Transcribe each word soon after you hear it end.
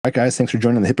All right, guys, thanks for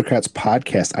joining the Hippocrates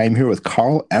podcast. I am here with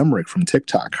Karlemmrich from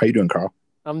TikTok. How you doing, Karl?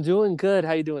 I'm doing good.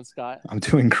 How you doing, Scott? I'm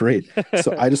doing great.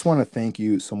 So I just want to thank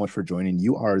you so much for joining.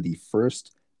 You are the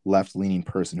first left-leaning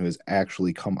person who has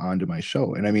actually come onto my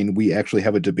show. And I mean, we actually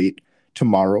have a debate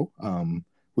tomorrow. Well,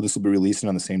 this will be releasing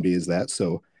on the same day as that.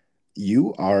 So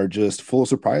you are just full of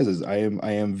surprises. I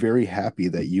am very happy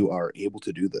that you are able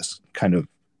to do this kind of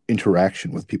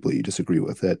interaction with people that you disagree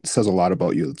with. That says a lot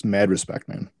about you. It's mad respect,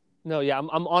 man. No, yeah, I'm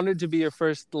honored to be your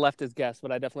first leftist guest,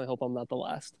 but I definitely hope I'm not the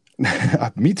last.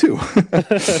 Me too.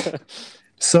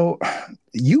 So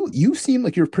you seem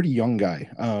like you're a pretty young guy.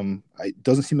 It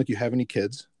doesn't seem like you have any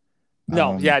kids.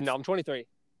 No, yeah, no, I'm 23.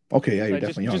 Okay, yeah, you're I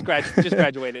definitely young. just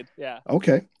graduated. Yeah.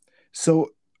 Okay.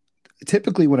 So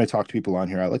typically when I talk to people on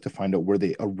here, I like to find out where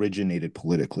they originated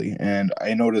politically. And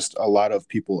I noticed a lot of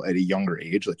people at a younger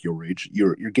age, like your age,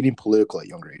 you're getting political at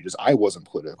younger ages. I wasn't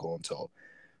political until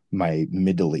my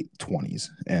mid to late 20s.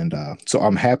 And so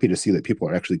I'm happy to see that people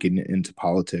are actually getting into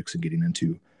politics and getting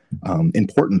into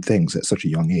important things at such a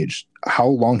young age. How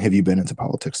long have you been into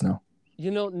politics now?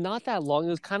 Not that long. It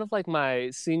was kind of like my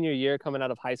senior year coming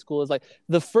out of high school. Is like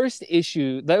the first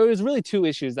issue. There was really two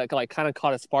issues that like kind of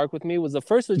caught a spark with me. Was the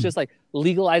first was just like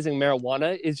legalizing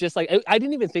marijuana. Is just like I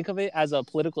didn't even think of it as a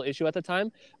political issue at the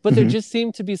time, but there Mm-hmm. just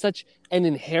seemed to be such an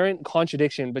inherent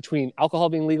contradiction between alcohol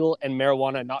being legal and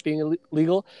marijuana not being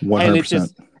legal, and it 100%.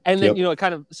 just and then Yep. it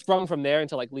kind of sprung from there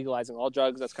into like legalizing all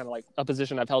drugs. That's kind of like a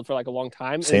position I've held for like a long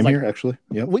time. It was Same like here, actually.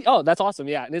 Yep. that's awesome.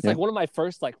 Yeah. And it's Yep. like one of my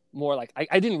first, like, more like,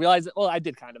 I didn't realize it. Well, I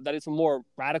did kind of, that it's a more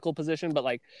radical position, but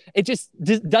like, it just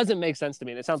doesn't make sense to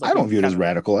me. And it sounds like I don't view it as kind of,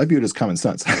 radical. I view it as common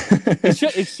sense.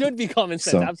 it should be common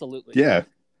sense. So, Absolutely. yeah.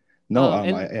 No,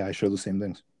 And I share the same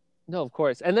things. no, of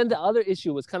course. And then the other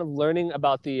issue was kind of learning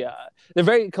about they're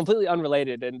very completely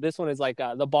unrelated. And this one is like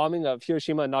the bombing of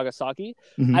Hiroshima and Nagasaki.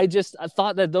 Hmm. I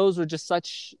thought that those were just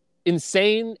such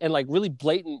insane and like really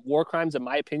blatant war crimes in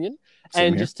my opinion, Same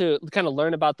and here. just to kind of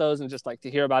learn about those and just like to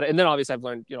hear about it. And then obviously I've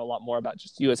learned a lot more about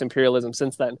just US imperialism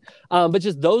since then, but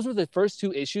just those were the first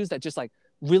two issues that just like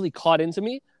really caught into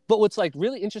me. But what's like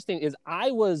really interesting is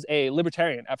I was a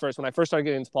libertarian at first. When I first started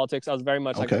getting into politics, I was very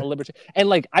much like Okay. a libertarian, and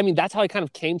like I mean that's how I kind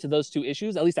of came to those two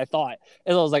issues, at least I thought.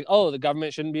 And I was like, oh, the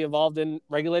government shouldn't be involved in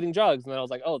regulating drugs, and then I was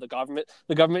like, oh, the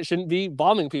government shouldn't be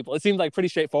bombing people. It seemed like pretty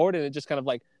straightforward, and it just kind of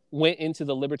like went into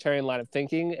the libertarian line of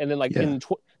thinking. And then like Yeah.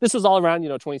 this was all around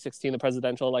 2016, the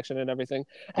presidential election and everything.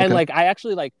 And Okay. like I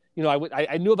actually like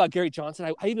I knew about Gary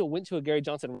Johnson. I even went to a Gary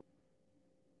Johnson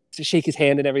to shake his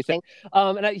hand and everything.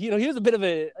 And he was a bit of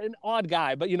an odd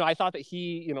guy, but I thought that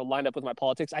he lined up with my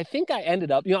politics. I think I ended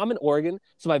up, I'm in Oregon,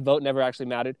 so my vote never actually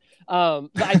mattered. But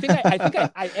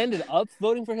I ended up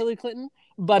voting for Hillary Clinton.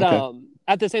 But Okay.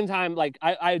 at the same time, like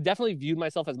I definitely viewed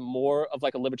myself as more of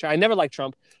like a libertarian. I never liked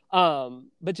Trump,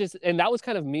 but just and that was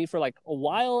kind of me for like a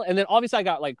while. And then obviously I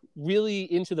got like really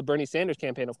into the Bernie Sanders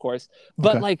campaign, of course.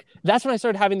 But Okay. like that's when I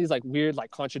started having these like weird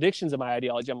like contradictions in my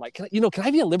ideology. I'm like, can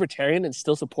I be a libertarian and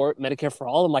still support Medicare for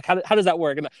all? I'm like, how does that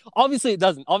work? And obviously it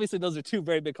doesn't. Obviously those are two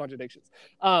very big contradictions.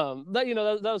 But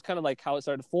that was kind of like how it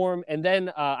started to form. And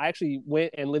then I actually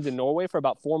went and lived in Norway for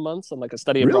about 4 months on like a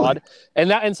study Really? abroad,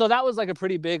 and so that was like a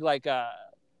pretty big like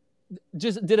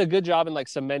just did a good job in like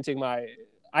cementing my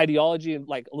ideology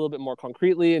like a little bit more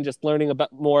concretely, and just learning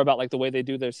about more about like the way they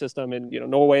do their system in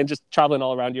Norway, and just traveling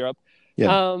all around Europe.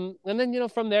 Yeah. And then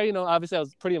from there, obviously I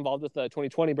was pretty involved with the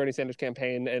 2020 Bernie Sanders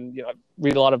campaign, and I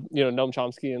read a lot of Noam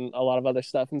Chomsky and a lot of other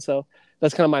stuff, and so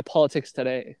that's kind of my politics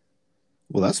today.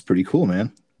 Well, that's pretty cool,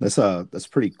 man. That's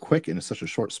pretty quick in such a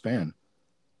short span.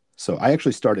 So I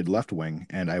actually started left wing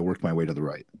and I worked my way to the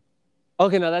right.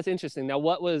 Okay, now that's interesting. Now,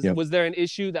 what Yep. was there an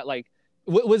issue that like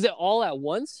was it all at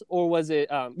once, or was it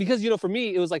because for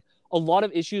me it was like a lot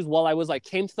of issues while I was like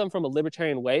came to them from a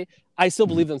libertarian way. I still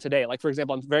Hmm. believe them today. Like for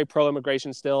example, I'm very pro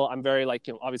immigration still. I'm very like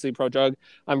obviously pro drug.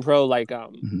 I'm pro like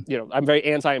Hmm. I'm very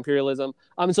anti imperialism.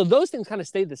 And so those things kind of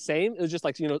stayed the same. It was just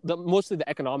like mostly the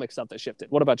economic stuff that shifted.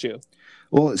 What about you?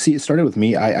 Well, see, it started with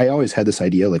me. I always had this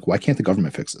idea, like, why can't the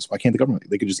government fix this? Why can't the government?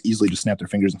 They could just easily just snap their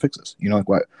fingers and fix this. Like,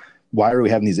 why are we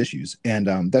having these issues? And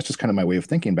that's just kind of my way of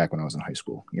thinking back when I was in high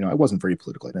school. I wasn't very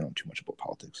political. I didn't know too much about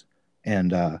politics.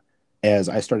 And as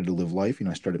I started to live life,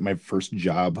 I started my first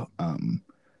job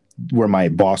where my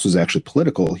boss was actually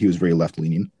political. He was very left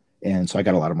leaning. And so I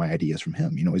got a lot of my ideas from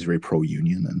him. He's very pro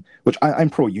union, and which I'm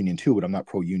pro union too, but I'm not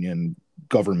pro union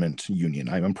government union.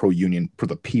 I'm pro union for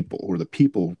the people, where the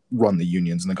people run the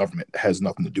unions and the government has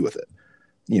nothing to do with it.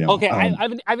 Okay, I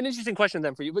have an interesting question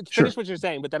then for you. But Sure. finish what you're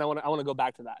saying, but then I want to go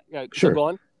back to that. Yeah, so Sure. go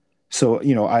on. So,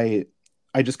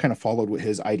 I just kind of followed what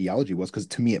his ideology was because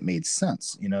to me it made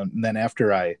sense. And then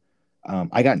after I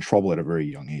got in trouble at a very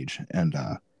young age, and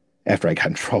after I got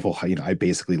in trouble, I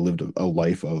basically lived a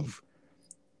life of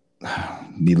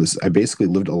needless. I basically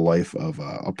lived a life of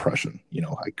oppression.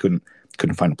 I couldn't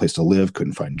find a place to live,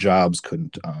 couldn't find jobs,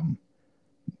 couldn't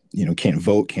can't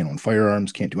vote, can't own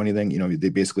firearms, can't do anything. They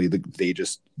basically they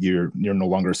just you're no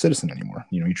longer a citizen anymore.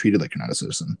 You're treated like you're not a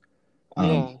citizen.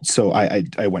 Yeah. So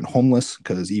I went homeless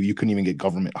because you couldn't even get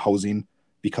government housing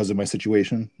because of my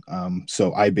situation.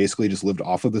 So I basically just lived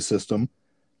off of the system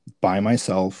by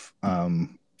myself. I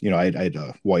had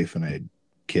a wife and I had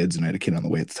kids, and I had a kid on the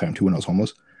way at the time too when I was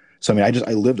homeless. So I mean,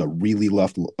 I lived a really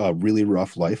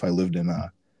rough life. I lived in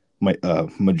my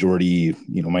majority,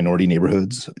 minority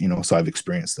neighborhoods. So I've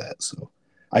experienced that. So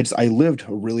I lived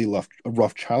a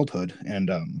rough childhood, and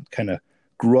kind of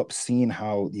grew up seeing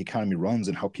how the economy runs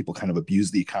and how people kind of abuse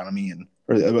the economy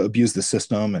or abuse the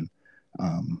system, and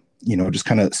just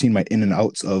kind of seeing my in and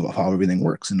outs of how everything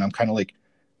works. And I'm kind of like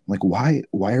why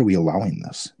are we allowing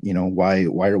this? Why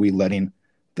are we letting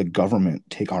the government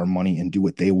take our money and do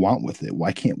what they want with it?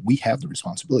 Why can't we have the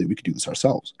responsibility? We could do this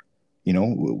ourselves.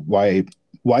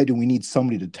 Why do we need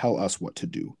somebody to tell us what to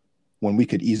do when we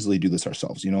could easily do this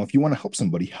ourselves? If you want to help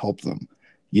somebody, help them.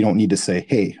 You don't need to say,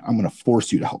 hey, I'm going to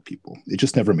force you to help people. It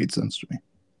just never made sense to me.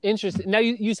 Interesting. Now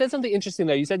you said something interesting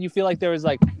there. You said you feel like there was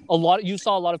like you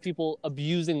saw a lot of people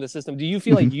abusing the system. Do you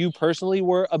feel like you personally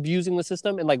were abusing the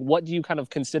system? And like, what do you kind of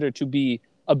consider to be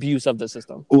abuse of the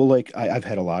system? Well, like I've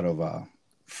had a lot of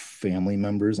family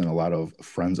members and a lot of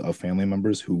friends of family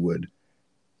members who would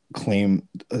claim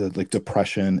like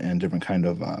depression and different kind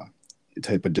of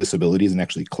type of disabilities and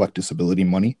actually collect disability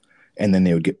money. And then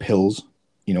they would get pills,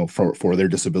 for their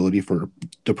disability for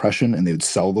depression, and they would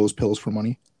sell those pills for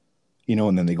money,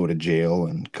 and then they go to jail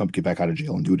and get back out of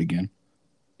jail and do it again.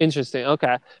 Interesting.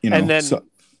 Okay. And then,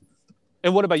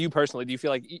 and what about you personally? Do you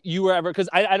feel like you were ever, because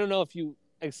I don't know if you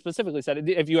specifically said it,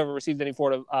 if you ever received any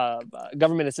sort of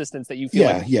government assistance that you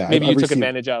feel maybe you took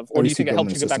advantage of, or do you think it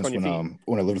helped you get back on your feet?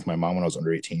 When I lived with my mom when I was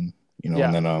under 18,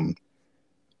 and then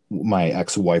my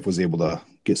ex-wife was able to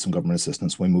get some government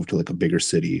assistance when we moved to like a bigger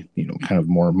city, kind of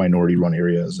more minority run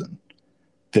areas, and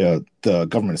the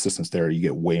government assistance there, you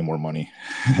get way more money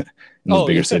in those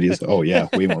bigger cities. Oh yeah,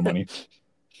 way more money.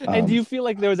 And do you feel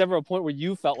like there was ever a point where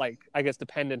you felt like, I guess,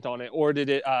 dependent on it, or did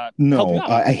it no, help you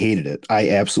out? I hated it. I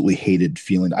absolutely hated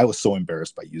feeling. I was so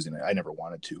embarrassed by using it. I never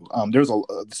wanted to. There was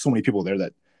so many people there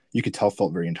that you could tell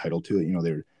felt very entitled to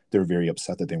it. They're very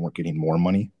upset that they weren't getting more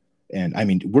money. And I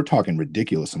mean, we're talking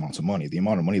ridiculous amounts of money. The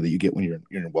amount of money that you get when you're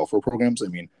in welfare programs. I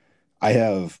mean, I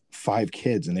have 5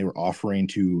 kids, and they were offering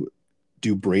to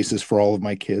do braces for all of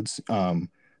my kids.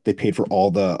 They paid for all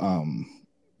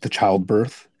the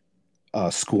childbirth.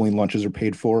 Schooling lunches are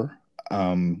paid for.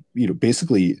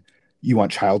 Basically, you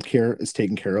want childcare is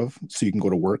taken care of, so you can go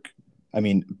to work. I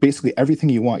mean, basically everything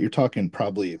you want. You're talking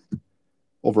probably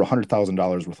over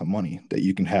 $100,000 worth of money that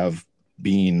you can have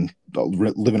being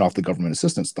living off the government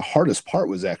assistance. The hardest part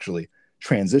was actually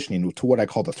transitioning to what I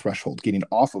call the threshold, getting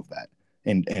off of that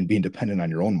and being dependent on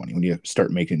your own money when you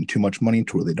start making too much money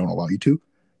to where they don't allow you to,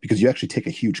 because you actually take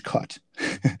a huge cut.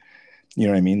 You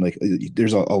know what I mean? Like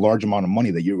there's a large amount of money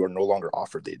that you are no longer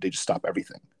offered. They just stop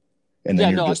everything. And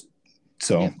then it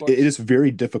is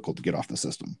very difficult to get off the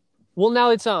system. Well, now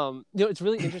it's it's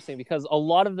really interesting because a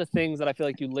lot of the things that I feel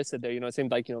like you listed there, it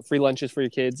seemed like, free lunches for your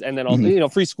kids, and then also,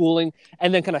 free schooling,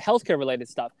 and then kind of healthcare related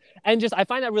stuff. And just, I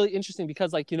find that really interesting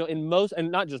because, like, in most, and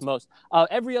not just most,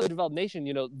 every other developed nation,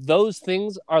 those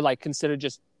things are like considered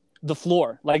just the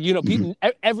floor. Like, people,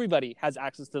 everybody has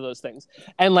access to those things.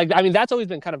 And like, I mean, that's always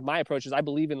been kind of my approach, is I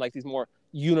believe in like these more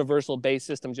universal based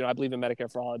systems. I believe in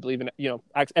Medicare for all. I believe in,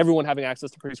 everyone having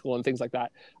access to preschool and things like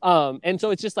that. And so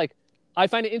it's just like, I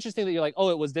find it interesting that you're like, oh,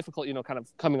 it was difficult, kind of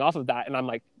coming off of that. And I'm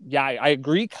like, yeah, I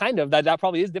agree kind of that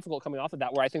probably is difficult coming off of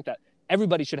that, where I think that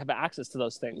everybody should have access to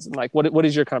those things. And like, what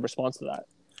is your kind of response to that?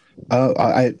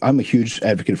 I'm a huge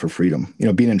advocate for freedom.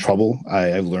 Being in trouble,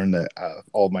 I've learned that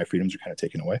all of my freedoms are kind of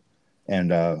taken away,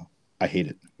 and I hate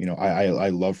it. I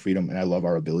love freedom, and I love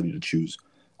our ability to choose.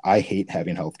 I hate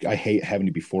having health. I hate having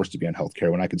to be forced to be on healthcare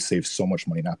when I could save so much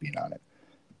money not being on it.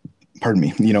 Pardon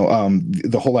me.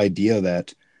 The whole idea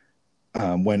that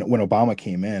when Obama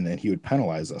came in and he would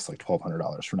penalize us like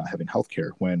 $1,200 for not having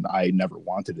healthcare, when I never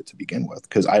wanted it to begin with,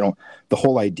 because the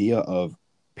whole idea of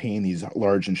paying these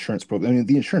large insurance programs. I mean,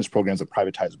 the insurance programs that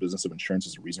privatize the business of insurance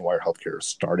is the reason why our healthcare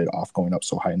started off going up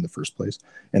so high in the first place.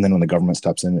 And then when the government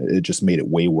steps in, it just made it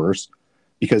way worse.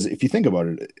 Because if you think about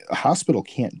it, a hospital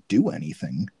can't do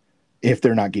anything if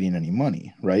they're not getting any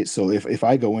money, right? So if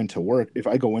I go into work, if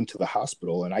I go into the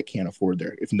hospital and I can't afford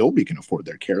if nobody can afford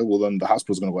their care, well, then the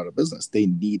hospital's going to go out of business. They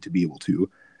need to be able to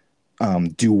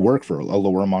do work for a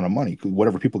lower amount of money.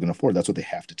 Whatever people can afford, that's what they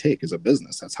have to take as a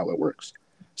business. That's how it works.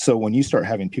 So when you start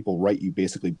having people write you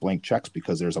basically blank checks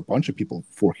because there's a bunch of people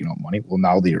forking out money, well,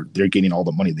 now they're getting all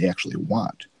the money they actually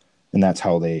want, and that's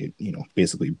how they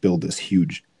basically build this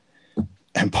huge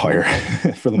empire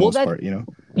for the most part.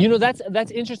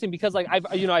 That's interesting because like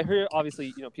I hear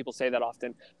obviously people say that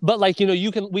often, but like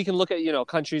we can look at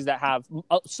countries that have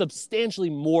substantially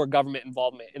more government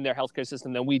involvement in their healthcare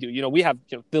system than we do. We have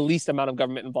the least amount of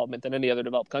government involvement than any other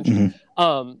developed country.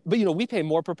 Mm-hmm. But we pay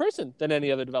more per person than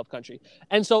any other developed country,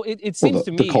 and so it seems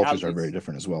to me the cultures are very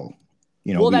different as well.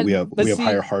 We have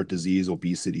higher heart disease,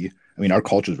 obesity. I mean, our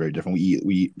culture is very different. We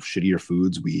eat shittier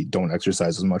foods. We don't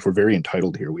exercise as much. We're very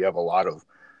entitled here. We have a lot of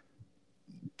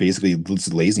basically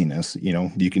laziness.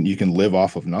 You can live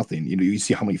off of nothing. You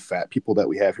see how many fat people that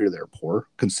we have here that are poor,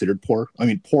 considered poor. I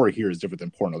mean, poor here is different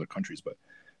than poor in other countries, but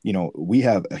we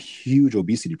have a huge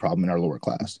obesity problem in our lower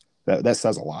class. That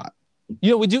says a lot.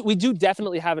 We do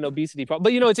definitely have an obesity problem,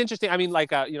 but it's interesting. I mean, like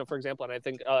for example, and I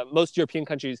think most European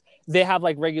countries, they have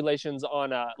like regulations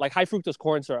on like high fructose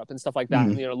corn syrup and stuff like that,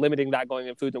 mm-hmm. and limiting that going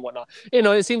in food and whatnot.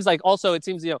 It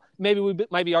seems maybe we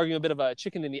might be arguing a bit of a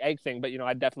chicken and the egg thing, but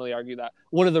I'd definitely argue that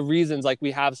one of the reasons like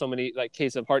we have so many like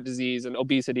cases of heart disease and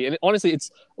obesity, and honestly,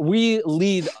 we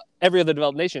lead every other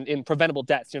developed nation in preventable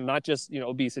deaths, not just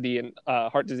obesity and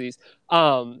heart disease.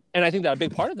 And I think that a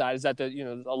big part of that is that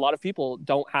a lot of people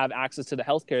don't have access to the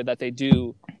healthcare that they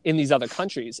do in these other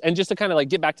countries. And just to kind of like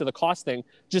get back to the cost thing,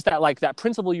 just that like that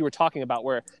principle you were talking about,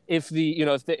 where if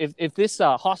this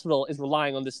hospital is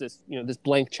relying on this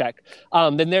blank check,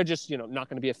 then they're just not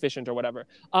going to be efficient or whatever.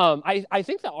 I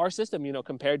think that our system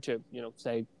compared to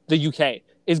say the UK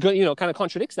is going kind of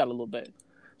contradicts that a little bit.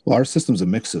 Well, our system's a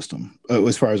mixed system.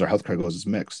 As far as our healthcare goes, it's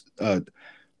mixed.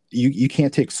 You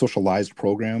can't take socialized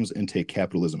programs and take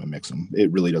capitalism and mix them.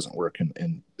 It really doesn't work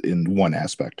in one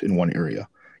aspect, in one area.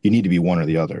 You need to be one or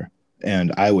the other.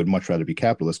 And I would much rather be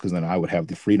capitalist because then I would have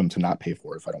the freedom to not pay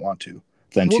for it if I don't want to,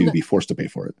 than to be forced to pay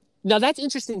for it. Now, that's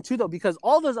interesting, too, though, because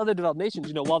all those other developed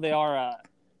nations, while they are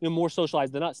more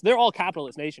socialized than us, they're all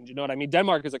capitalist nations. You know what I mean?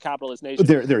 Denmark is a capitalist nation.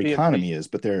 Their economy is,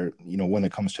 but they're, when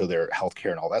it comes to their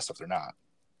healthcare and all that stuff, they're not.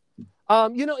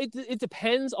 It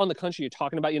depends on the country you're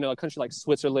talking about. A country like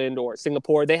Switzerland or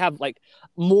Singapore, they have like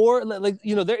more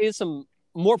there is some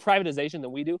more privatization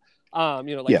than we do. For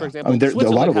example, a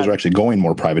lot of those are actually going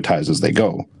more privatized as they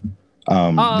go.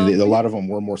 A lot of them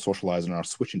were more socialized and are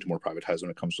switching to more privatized when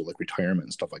it comes to like retirement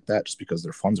and stuff like that, just because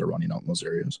their funds are running out in those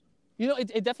areas.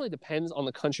 It definitely depends on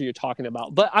the country you're talking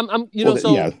about, but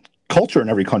culture in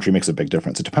every country makes a big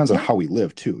difference. It depends on how we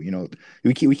live too.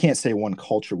 We can't say one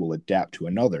culture will adapt to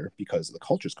another because the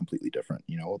culture is completely different.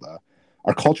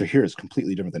 Our culture here is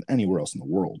completely different than anywhere else in the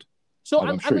world. So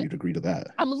I'm sure you'd agree to that.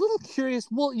 I'm a little curious.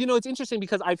 Well, it's interesting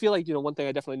because I feel like one thing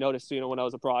I definitely noticed when I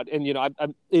was abroad, and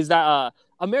is that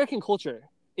American culture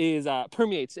is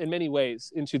permeates in many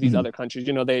ways into these other countries.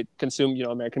 They consume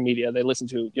American media, they listen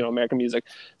to American music,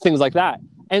 things like that.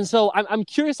 And so I'm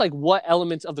curious, like what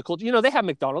elements of the culture, they have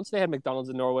McDonald's. They had McDonald's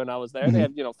in Norway when I was there. They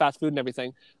have fast food and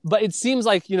everything. But it seems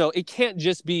like it can't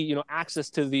just be access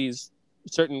to these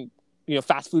certain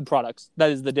fast food products that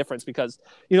is the difference, because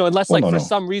unless for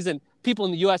some reason people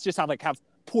in the US just have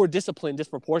poor discipline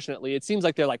disproportionately, it seems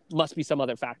like there must be some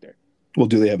other factor. Well,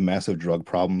 do they have massive drug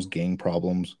problems, gang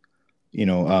problems?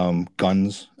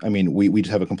 Guns. I mean, we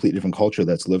just have a completely different culture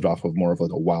that's lived off of more of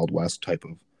like a Wild West type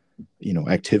of,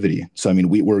 activity. So, I mean,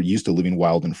 we're used to living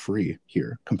wild and free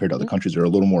here compared to other countries that are a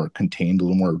little more contained, a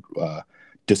little more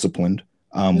disciplined.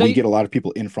 We get a lot of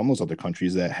people in from those other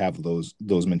countries that have those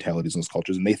mentalities and those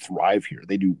cultures, and they thrive here.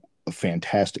 They do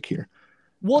fantastic here.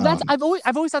 Well, I've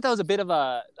always thought that was a bit of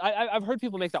a. I've heard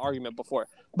people make the argument before,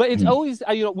 but it's always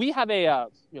we have a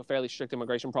fairly strict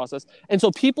immigration process, and so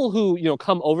people who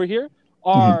come over here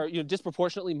are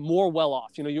disproportionately more well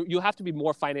off. You have to be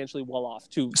more financially well off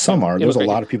to. Some are. There's a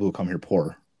lot of people who come here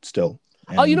poor still.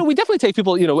 And, we definitely take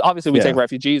people. Obviously we take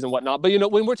refugees and whatnot, but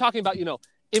when we're talking about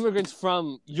immigrants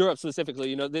from Europe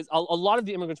specifically, there's a lot of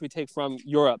the immigrants we take from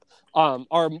Europe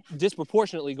are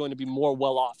disproportionately going to be more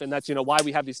well off, and that's why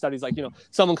we have these studies like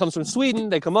someone comes from Sweden,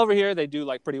 they come over here, they do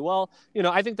pretty well.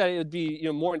 I think that it would be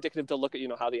more indicative to look at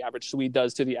how the average Swede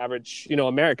does to the average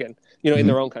American in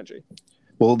their own country.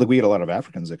 Well, we get a lot of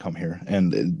Africans that come here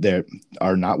and they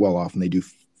are not well off, and they do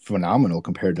phenomenal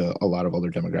compared to a lot of other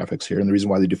demographics here. And the reason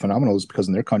why they do phenomenal is because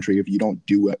in their country, if you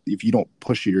don't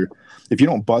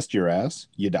bust your ass,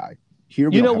 you die. Here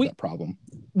we don't have that problem.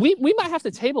 We might have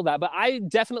to table that, but I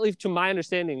definitely, to my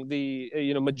understanding, the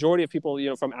majority of people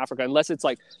from Africa, unless it's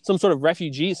like some sort of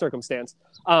refugee circumstance,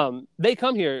 they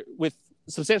come here with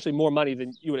substantially more money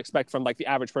than you would expect from like the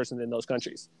average person in those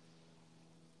countries.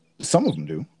 Some of them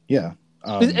do, yeah.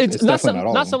 It's not definitely some, not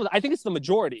all not of them. some. I think it's the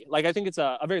majority. Like I think it's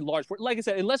a very large. Like I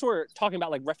said, unless we're talking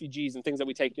about like refugees and things that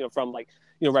we take, from like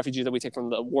refugees that we take from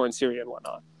the war in Syria and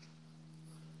whatnot.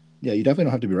 Yeah, you definitely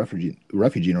don't have to be a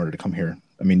refugee in order to come here.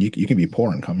 I mean, you can be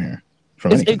poor and come here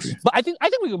from any country. But I think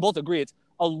we can both agree it's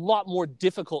a lot more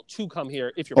difficult to come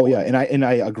here if you're. Oh, poor. Yeah, and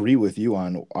I agree with you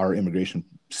on our immigration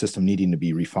system needing to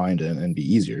be refined and be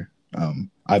easier.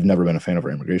 I've never been a fan of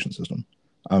our immigration system.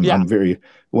 I'm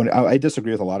I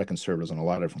disagree with a lot of conservatives on a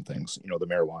lot of different things. The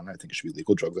marijuana, I think it should be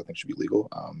legal. Drugs, I think should be legal.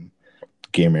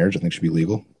 Gay marriage, I think should be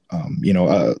legal.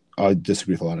 I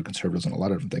disagree with a lot of conservatives on a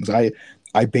lot of different things.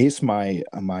 I base my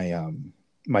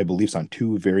beliefs on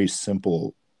two very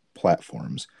simple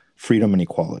platforms: freedom and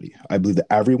equality. I believe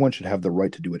that everyone should have the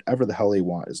right to do whatever the hell they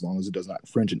want, as long as it does not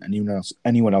infringe on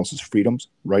anyone else's freedoms,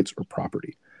 rights, or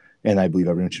property. And I believe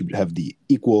everyone should have the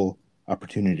equal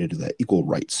opportunity to do that, equal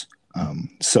rights.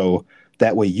 So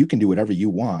that way you can do whatever you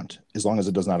want, as long as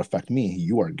it does not affect me.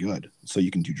 You are good. So you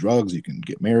can do drugs, you can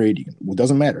get married, it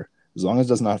doesn't matter. As long as it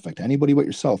does not affect anybody but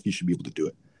yourself, you should be able to do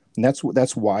it. And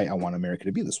that's why I want America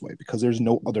to be this way, because there's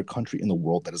no other country in the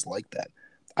world that is like that.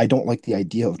 I don't like the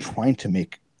idea of trying to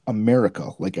make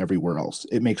America like everywhere else.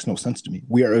 It makes no sense to me.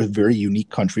 We are a very unique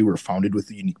country. We're founded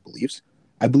with unique beliefs.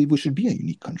 I believe we should be a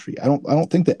unique country. I don't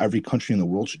think that every country in the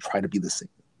world should try to be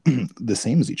the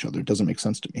same as each other. It doesn't make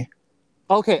sense to me.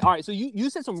 Okay, all right. So you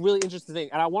said some really interesting things,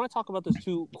 and I want to talk about those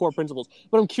two core principles.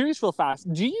 But I'm curious, real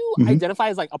fast. Do you identify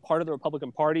as like a part of the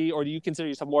Republican Party, or do you consider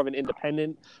yourself more of an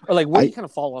independent, or like where do you kind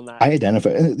of fall on that? I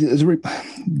identify as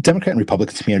Democrat and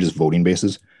Republican. To me are just voting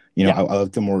bases. I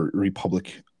like the more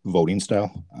Republic voting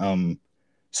style.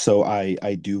 So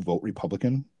I do vote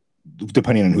Republican,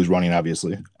 depending on who's running.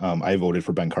 Obviously, I voted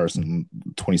for Ben Carson in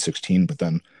 2016, but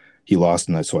then he lost,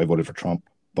 and so I voted for Trump.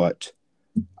 But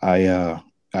I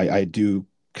do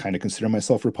kind of consider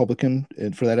myself Republican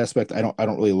for that aspect. I don't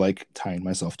really like tying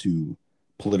myself to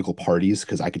political parties,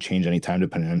 because I could change anytime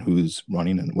depending on who's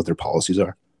running and what their policies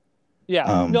are.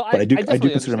 Yeah, no, but I do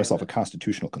consider myself a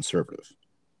constitutional conservative.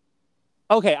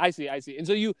 Okay, I see. And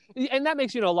so and that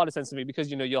makes a lot of sense to me, because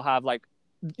you'll have like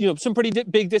some pretty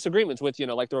big disagreements with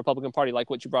like the Republican Party, like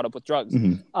what you brought up with drugs.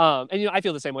 And I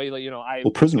feel the same way.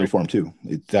 Like, prison reform too.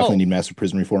 It definitely need massive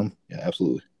prison reform. Yeah,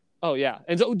 absolutely. Oh, yeah.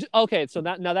 And so, okay, so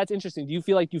now that's interesting. Do you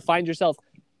feel like you find yourself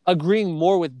agreeing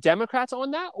more with Democrats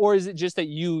on that? Or is it just that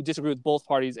you disagree with both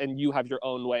parties and you have your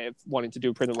own way of wanting to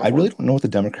do prison reform? I really don't know what the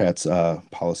Democrats'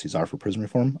 policies are for prison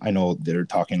reform. I know they're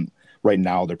talking right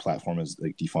now, their platform is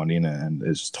like defunding and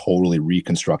is totally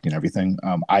reconstructing everything.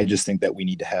 I just think that we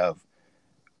need to have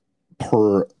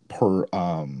per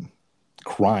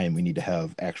crime, we need to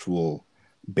have actual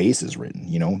bases written.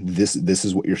 This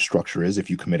is what your structure is. If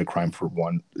you commit a crime for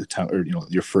one attempt, or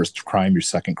your first crime, your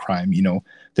second crime,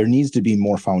 there needs to be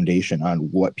more foundation on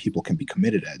what people can be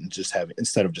committed at, and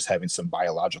instead of just having some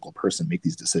biological person make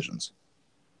these decisions.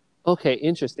 Okay,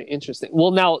 interesting.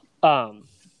 Well, now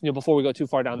before we go too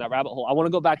far down that rabbit hole, I want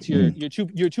to go back to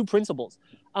your two principles.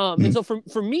 And so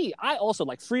for me, I also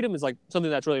like freedom is like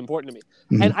something that's really important to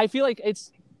me. And I feel like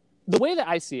it's the way that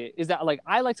I see it is that like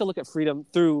I like to look at freedom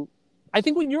through, I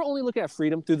think when you're only looking at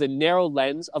freedom through the narrow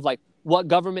lens of like what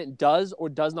government does or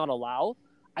does not allow,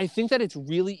 I think that it's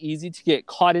really easy to get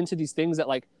caught into these things that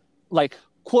like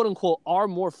quote unquote are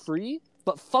more free,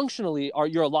 but functionally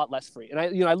you're a lot less free. And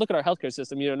I look at our healthcare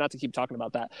system, not to keep talking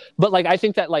about that, but like I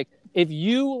think that like if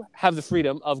you have the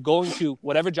freedom of going to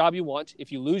whatever job you want, if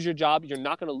you lose your job, you're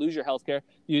not going to lose your healthcare.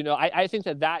 I think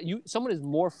that someone is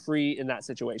more free in that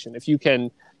situation if you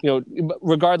can,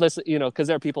 regardless, because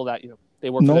there are people that they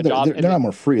work for their job. They're not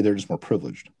more free. They're just more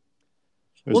privileged.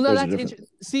 That's interesting.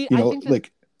 See, I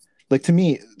think like to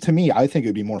me, I think it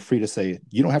would be more free to say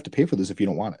you don't have to pay for this if you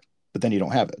don't want it, but then you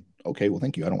don't have it. Okay, well,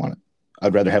 thank you. I don't want it.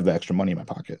 I'd rather have the extra money in my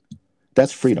pocket.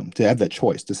 That's freedom, to have that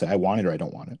choice, to say I want it or I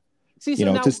don't want it. See,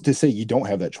 so to say you don't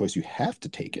have that choice, you have to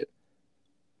take it.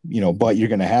 But you're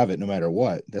going to have it no matter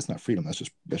what. That's not freedom.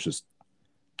 That's just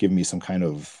giving me some kind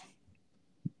of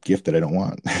gift that I don't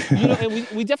want. And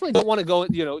we definitely don't want to go.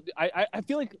 I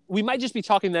feel like we might just be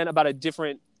talking then about a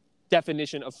different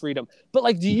definition of freedom. But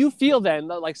like, do you feel then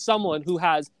like someone who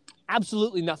has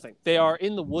absolutely nothing? They are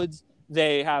in the woods.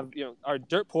 They have are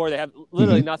dirt poor. They have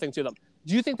literally nothing to them.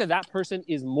 Do you think that person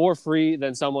is more free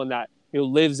than someone that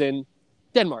lives in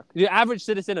Denmark, the average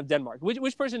citizen of Denmark?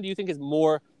 Which person do you think is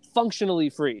more functionally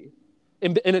free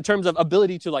in terms of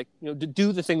ability to to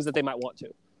do the things that they might want to?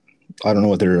 I don't know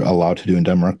what they're allowed to do in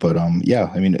Denmark, but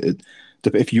yeah, I mean,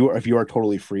 if you are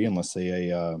totally free, and let's say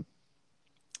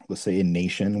a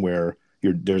nation where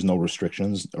there's no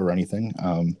restrictions or anything,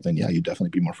 then yeah, you'd definitely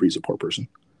be more free as a poor person.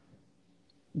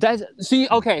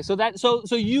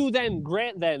 So you then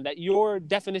grant then that your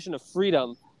definition of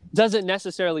freedom doesn't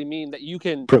necessarily mean that you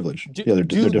can Privilege. Yeah, they're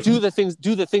different. do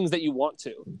the things that you want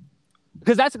to.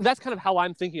 Because that's kind of how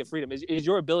I'm thinking of freedom is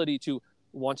your ability to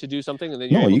want to do something and then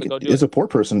you're able to go do it. As a poor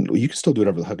person, you can still do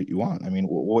whatever the heck you want. I mean,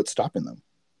 what's stopping them?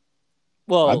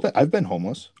 Well, I've been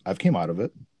homeless. I've came out of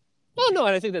it. Oh no,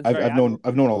 and I think that's I've known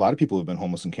a lot of people who've been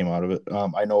homeless and came out of it.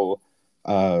 I know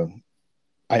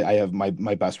I have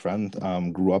my best friend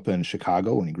grew up in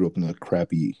Chicago, and he grew up in the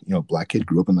crappy, black kid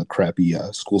grew up in the crappy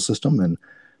school system, and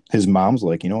his mom's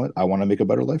like, you know what, I want to make a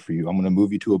better life for you. I'm going to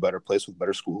move you to a better place with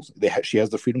better schools. She has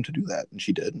the freedom to do that, and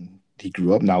she did. And he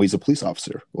grew up. Now he's a police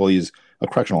officer. Well, he's a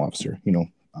correctional officer,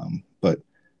 but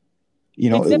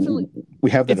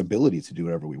we have that ability to do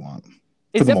whatever we want.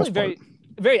 It's definitely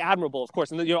very admirable, of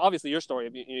course. And obviously your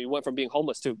story, you went from being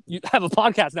homeless to you have a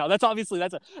podcast now. That's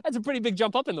a pretty big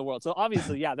jump up in the world. So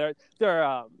obviously, yeah, there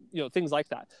are things like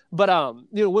that. But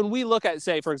when we look at,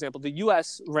 say, for example, the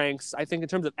U.S. ranks, I think in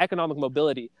terms of economic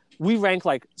mobility, we rank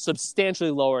like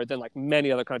substantially lower than like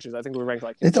many other countries. I think we rank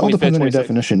like it all depends on your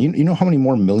definition. You know how many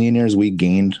more millionaires we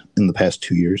gained in the past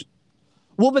 2 years?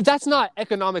 Well, but that's not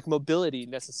economic mobility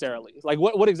necessarily. Like,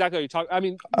 what exactly are you talking? I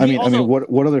mean,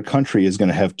 what other country is going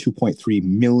to have 2.3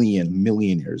 million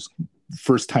millionaires,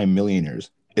 first-time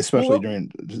millionaires, especially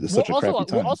during such a crappy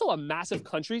time? We're also a massive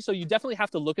country, so you definitely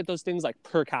have to look at those things like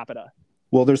per capita.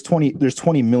 Well, there's 20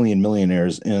 million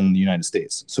millionaires in the United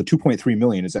States, so 2.3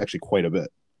 million is actually quite a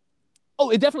bit. Oh,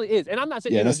 it definitely is, and I'm not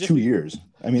saying that's 2 years.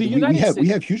 I mean, we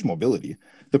have huge mobility.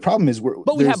 The problem is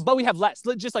we have less.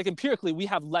 Just like empirically, we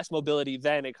have less mobility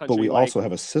than a country. But we also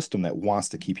have a system that wants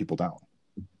to keep people down.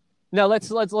 Now let's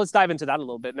dive into that a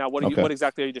little bit. Now, what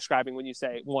exactly are you describing when you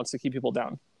say wants to keep people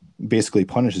down? Basically,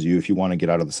 punishes you if you want to get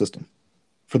out of the system.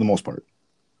 For the most part,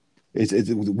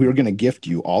 we're going to gift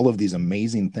you all of these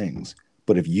amazing things,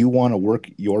 but if you want to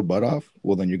work your butt off,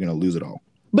 well, then you're going to lose it all.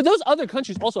 But those other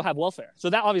countries also have welfare, so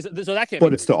that can't.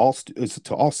 But it's to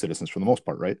all citizens for the most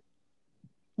part, right?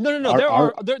 No. There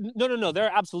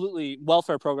are absolutely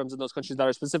welfare programs in those countries that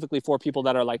are specifically for people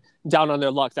that are like down on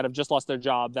their luck, that have just lost their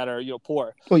job, that are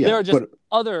poor. Well, yeah, there are just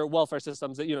other welfare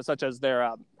systems that such as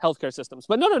their healthcare systems.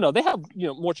 But no, they have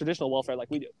more traditional welfare like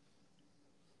we do.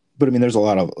 But I mean, there's a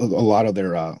lot of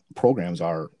their programs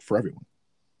are for everyone.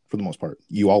 For the most part,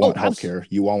 you all want healthcare,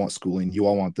 you all want schooling, you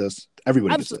all want this.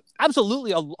 Everybody gets it.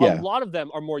 Absolutely, a lot of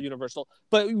them are more universal.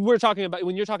 But when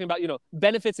you're talking about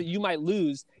benefits that you might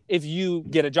lose if you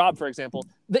get a job, for example,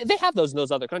 they have those in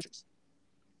those other countries.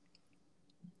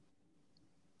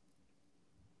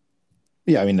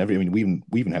 Yeah, I mean, we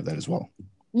even have that as well.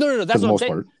 No. That's what I'm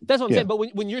saying. That's what I'm saying.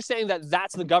 But when you're saying that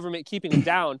that's the government keeping it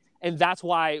down, and that's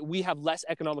why we have less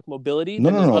economic mobility.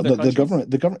 No. The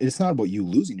government. It's not about you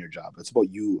losing your job. It's about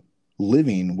you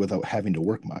living without having to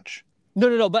work much.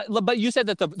 No. But you said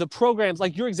that the programs,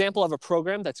 like your example of a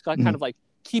program that's kind of like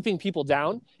keeping people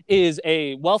down, is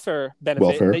a welfare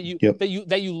benefit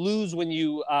that you lose when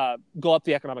you go up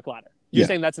the economic ladder. You're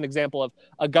saying that's an example of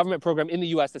a government program in the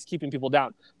U.S. that's keeping people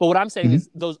down. But what I'm saying is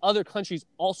those other countries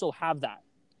also have that.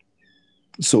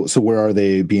 So where are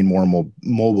they being more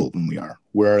mobile than we are?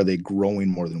 Where are they growing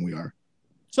more than we are?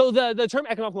 So the term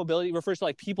economic mobility refers to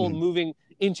like people moving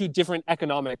into different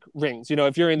economic rings.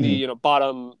 If you're in the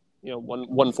bottom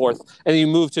 1/4, and then you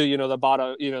move to the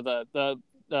bottom,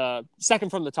 the second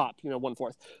from the top,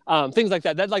 1/4, things like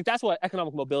that. That's what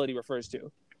economic mobility refers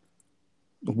to.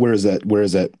 Where is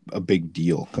that a big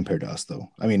deal compared to us, though?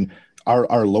 I mean,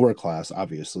 our lower class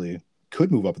obviously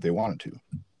could move up if they wanted to.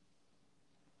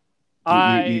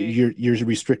 You're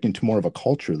restricting to more of a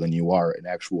culture than you are an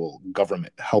actual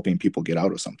government helping people get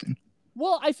out of something.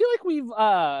 Well, I feel like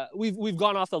we've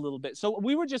gone off a little bit. So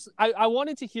we were just I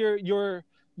wanted to hear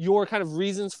your kind of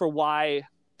reasons for why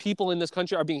people in this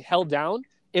country are being held down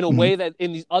in a way that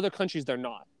in these other countries they're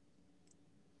not.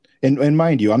 And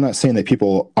mind you, I'm not saying that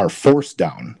people are forced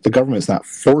down. The government is not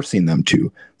forcing them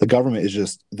to. The government is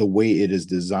just, the way it is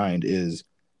designed is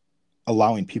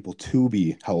allowing people to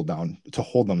be held down, to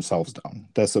hold themselves down.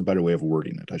 That's a better way of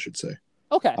wording it, I should say.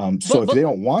 Okay. So if they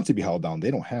don't want to be held down,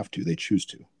 they don't have to. They choose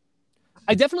to.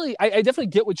 I definitely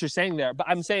get what you're saying there, but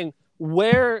I'm saying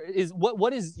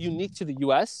what is unique to the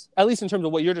U.S., at least in terms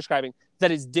of what you're describing,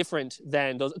 that is different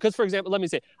than those? Because, for example, let me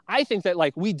say, I think that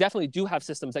like we definitely do have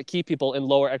systems that keep people in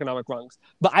lower economic rungs,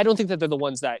 but I don't think that they're the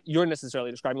ones that you're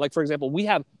necessarily describing. Like, for example, we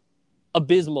have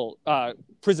abysmal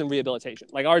prison rehabilitation.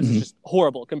 Like ours is just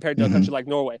horrible compared to a country like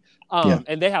Norway,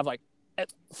 and they have like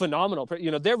phenomenal.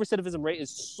 You know, their recidivism rate is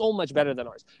so much better than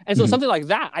ours. And so Mhm. something like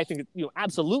that, I think, you know,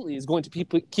 absolutely is going to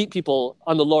keep people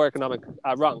on the lower economic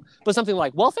rung. But something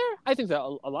like welfare, I think that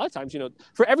a lot of times, you know,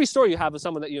 for every story you have of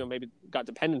someone that, you know, maybe got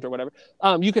dependent or whatever,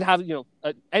 you could have, you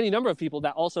know, any number of people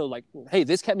that also like, hey,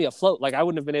 this kept me afloat. Like I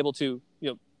wouldn't have been able to, you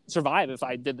know, survive if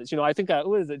I did this. You know, I think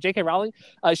what is it? J.K. Rowling.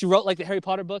 She wrote like the Harry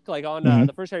Potter book, like on Mhm.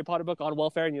 the first Harry Potter book on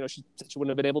welfare, and you know, she wouldn't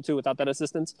have been able to without that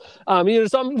assistance. You know,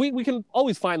 so we can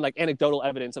always find like anecdotal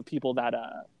evidence of people that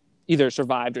either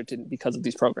survived or didn't because of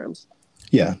these programs.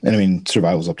 Yeah, and I mean,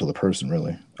 survival's up to the person,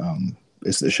 really.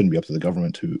 It shouldn't be up to the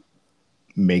government to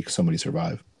make somebody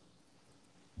survive.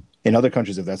 In other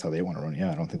countries, if that's how they want to run,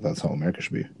 yeah, I don't think that's how America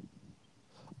should be.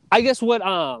 I guess what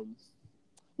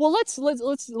well,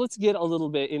 let's get a little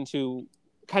bit into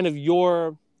kind of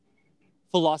your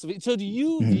philosophy. So do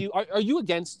you Mhm. view are you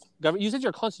against government? You said you're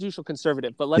a constitutional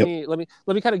conservative, but Yep. let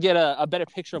me kind of get a better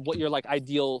picture of what your like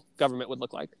ideal government would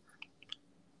look like.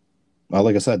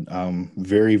 Like I said,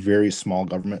 very, very small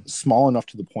government, small enough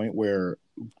to the point where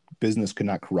business could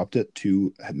not corrupt it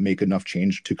to make enough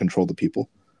change to control the people.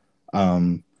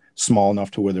 Small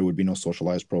enough to where there would be no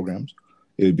socialized programs.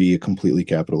 It would be a completely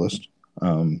capitalist,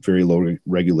 very low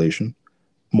regulation,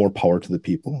 more power to the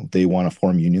people. If they want to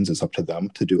form unions, it's up to them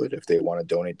to do it. If they want to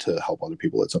donate to help other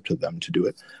people, it's up to them to do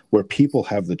it. Where people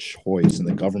have the choice and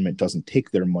the government doesn't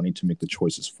take their money to make the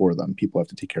choices for them. People have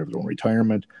to take care of their own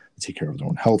retirement, take care of their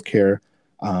own health care.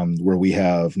 Where we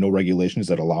have no regulations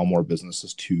that allow more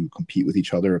businesses to compete with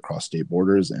each other across state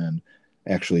borders and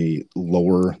actually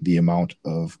lower the amount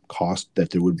of cost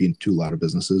that there would be to a lot of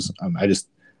businesses.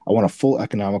 I want a full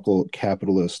economical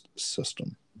capitalist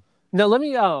system. Now let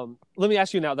me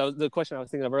ask you now the question I was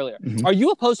thinking of earlier. Mm-hmm. Are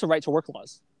you opposed to right to work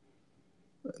laws?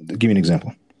 Give me an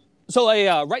example. So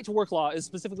a right to work law is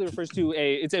specifically refers to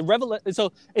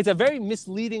it's a very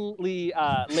misleadingly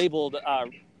labeled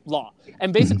law,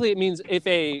 and basically Mm-hmm. it means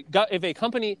if a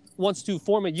company wants to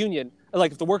form a union,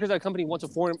 like if the workers at a company want to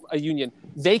form a union,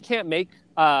 they can't make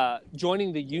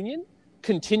joining the union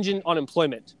contingent on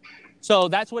employment. So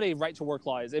that's what a right to work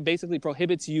law is. It basically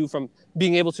prohibits you from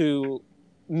being able to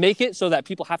make it so that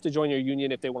people have to join your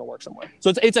union if they want to work somewhere.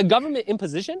 So it's a government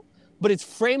imposition, but it's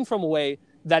framed from a way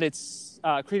that it's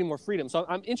creating more freedom. So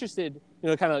I'm interested, you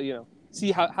know, kind of, you know,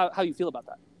 see how you feel about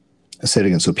that. I say it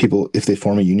again. So people, if they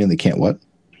form a union, they can't what?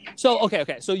 So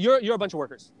okay. So you're a bunch of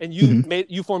workers, and Mm-hmm.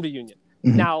 you formed a union.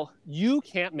 Mm-hmm. Now you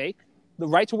can't make the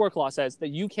right to work law says that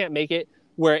you can't make it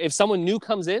where if someone new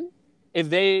comes in, if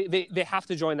they have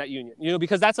to join that union, you know,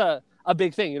 because that's a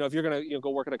big thing. You know, if you're gonna go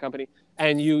work at a company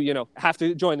and you know have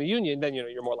to join the union, then you know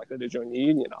you're more likely to join the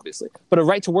union, obviously. But a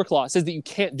right to work law says that you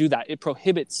can't do that. It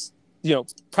prohibits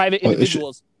private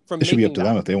individuals from it should be up making to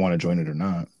them if they want to join it or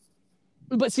not.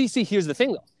 But see, here's the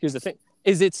thing though. Here's the thing: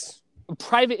 is it's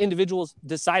private individuals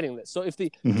deciding this. So if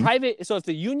the if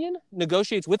the union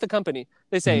negotiates with the company,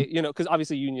 they say, you know, because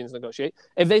obviously unions negotiate.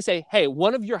 If they say, hey,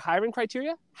 one of your hiring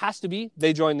criteria has to be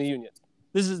they join the union.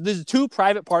 This is two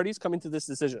private parties coming to this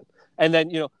decision, and then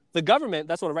the government.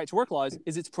 That's what a right to work law is.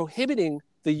 It's prohibiting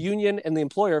the union and the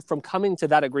employer from coming to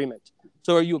that agreement.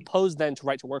 So are you opposed then to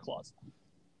right to work laws?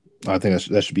 I think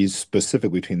that should be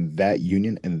specific between that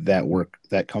union and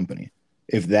that company.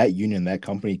 If that union, that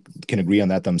company can agree on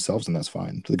that themselves, then that's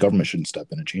fine. The government shouldn't step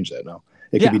in and change that. No,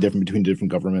 it could be different between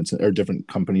different governments or different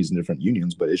companies and different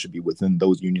unions, but it should be within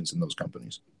those unions and those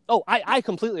companies. Oh, I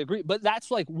completely agree. But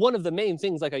that's like one of the main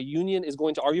things like a union is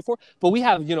going to argue for. But we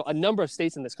have, a number of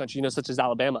states in this country, such as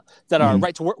Alabama, that are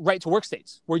right to work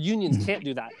states where unions can't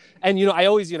do that. And, I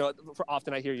always,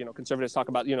 often I hear, conservatives talk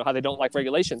about, how they don't like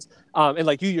regulations. And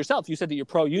like you yourself, you said that you're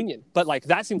pro-union, but like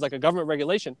that seems like a government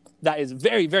regulation that is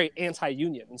very, very anti-union.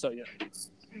 And so,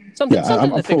 something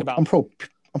to think about.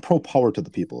 I'm pro power to the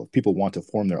people. If people want to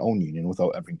form their own union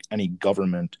without any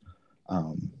government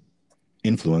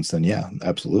influence, then yeah,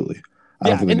 absolutely. I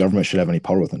don't think the government should have any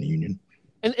power within a union.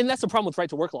 And that's the problem with right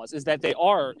to work laws is that they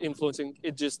are influencing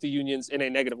just the unions in a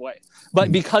negative way.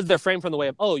 But because they're framed from the way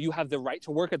of, oh, you have the right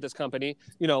to work at this company,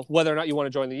 whether or not you want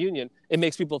to join the union, it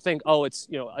makes people think, oh, it's,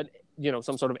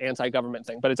 some sort of anti-government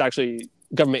thing, but it's actually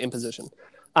government imposition.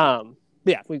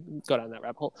 Yeah, we go down that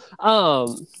rabbit hole.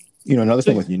 Another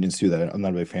thing with unions too that I'm not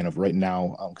a big fan of right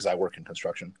now, because I work in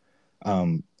construction,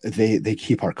 they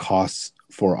keep our costs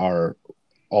for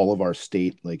all of our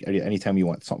state, like anytime you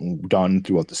want something done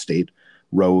throughout the state,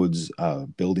 roads,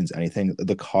 buildings, anything,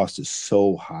 the cost is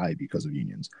so high because of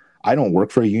unions. I don't work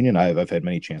for a union. I've had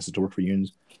many chances to work for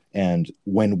unions. And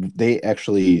when they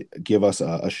actually give us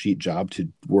a sheet job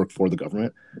to work for the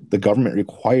government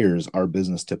requires our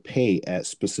business to pay at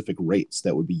specific rates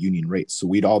that would be union rates. So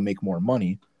we'd all make more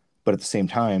money but at the same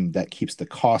time, that keeps the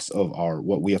cost of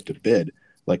what we have to bid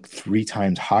like 3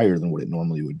 times higher than what it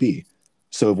normally would be.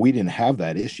 So if we didn't have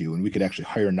that issue and we could actually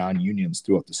hire non-unions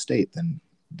throughout the state, then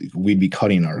we'd be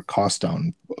cutting our costs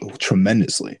down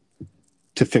tremendously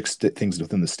to fix things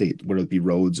within the state, whether it be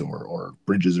roads or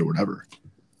bridges or whatever.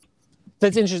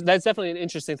 That's interesting. That's definitely an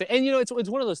interesting thing. And, it's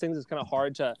one of those things that's kind of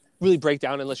hard to really break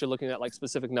down unless you're looking at like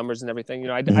specific numbers and everything.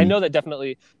 I know that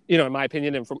definitely, in my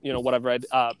opinion and from, what I've read,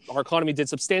 our economy did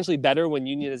substantially better when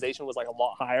unionization was like a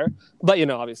lot higher. But,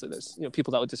 obviously there's, people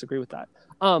that would disagree with that.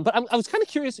 But I was kind of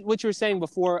curious what you were saying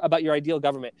before about your ideal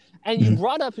government. And you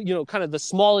brought up, kind of the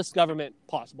smallest government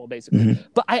possible, basically.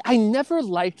 But I never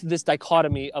liked this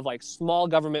dichotomy of like small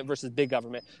government versus big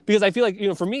government, because I feel like,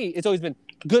 for me, it's always been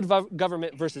good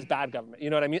government versus bad government. You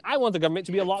know what I mean? I want the government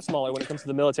to be a lot smaller when it comes to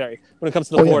the military, when it comes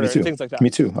to the border, and things like that. Me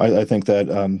too. I think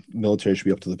that military should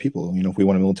be up to the people. If we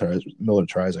want to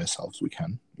militarize ourselves, we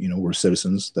can. We're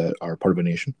citizens that are part of a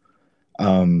nation.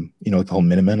 The whole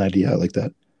Minutemen idea, I like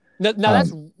that. Now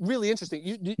that's really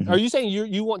interesting. Are you saying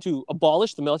you want to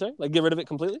abolish the military, like get rid of it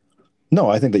completely? No,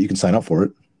 I think that you can sign up for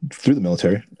it through the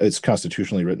military. It's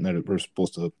constitutionally written that we're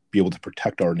supposed to be able to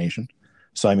protect our nation.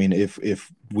 So, I mean, if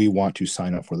we want to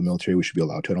sign up for the military, we should be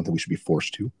allowed to. I don't think we should be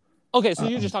forced to. Okay, so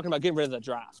you're just talking about getting rid of the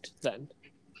draft then?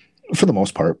 For the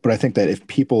most part. But I think that if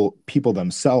people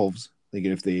themselves, like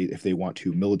if they want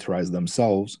to militarize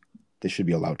themselves, they should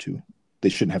be allowed to. They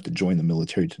shouldn't have to join the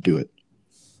military to do it.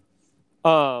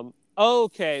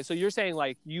 Okay, so you're saying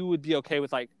like you would be okay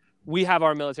with like we have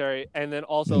our military, and then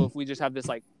also if we just have this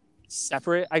like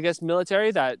separate, I guess,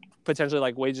 military that potentially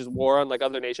like wages war on like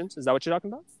other nations. Is that what you're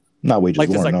talking about? Not wages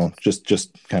war, no.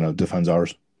 Just kind of defends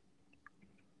ours.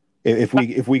 If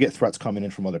we get threats coming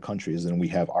in from other countries, then we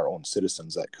have our own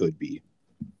citizens that could be,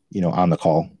 on the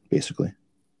call, basically.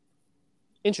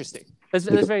 Interesting. That's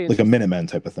very interesting. Like a Minutemen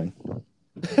type of thing.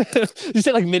 You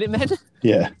say like Minutemen?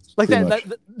 Yeah. Like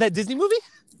that Disney movie?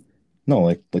 No,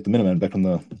 like the Minutemen back when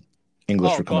the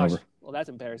English were coming over. Well, that's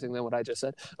embarrassing than what I just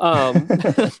said.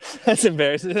 That's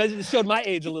embarrassing. That just showed my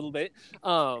age a little bit.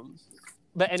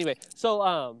 But anyway,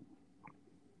 so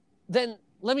then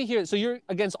let me hear. So you're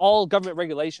against all government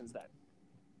regulations then?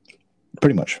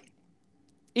 Pretty much.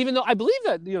 Even though I believe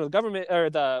that government or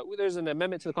there's an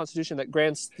amendment to the Constitution that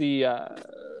grants the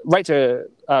right to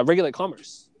regulate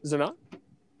commerce. Is there not?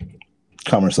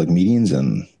 Commerce, like meetings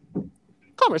and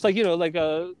commerce, like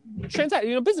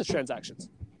business transactions.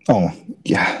 Oh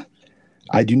yeah,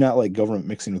 I do not like government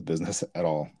mixing with business at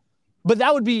all. But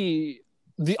that would be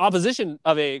the opposition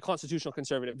of a constitutional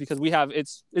conservative, because we have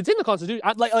it's in the Constitution.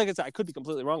 Like I said, I could be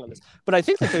completely wrong on this, but I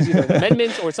think that there's either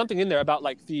amendments or something in there about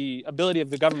like the ability of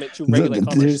the government to regulate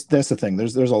commerce. That's the thing.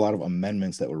 There's a lot of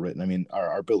amendments that were written. I mean,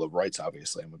 our Bill of Rights,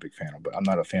 obviously, I'm a big fan of, but I'm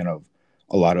not a fan of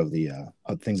a lot of the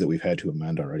things that we've had to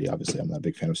amend already. Obviously, I'm not a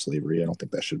big fan of slavery. I don't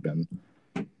think that should have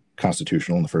been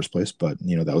constitutional in the first place, but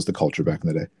that was the culture back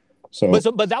in the day.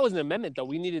 But that was an amendment, though.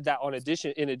 We needed that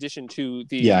in addition to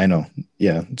the. Yeah, I know.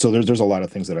 Yeah, so there's a lot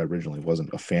of things that I originally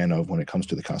wasn't a fan of when it comes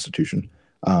to the Constitution.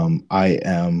 I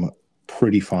am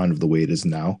pretty fond of the way it is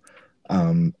now.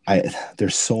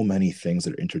 There's so many things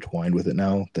that are intertwined with it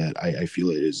now that I feel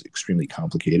it is extremely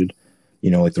complicated.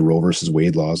 Like the Roe versus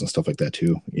Wade laws and stuff like that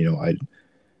too.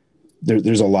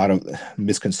 There's a lot of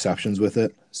misconceptions with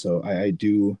it. So I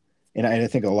do, and I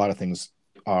think a lot of things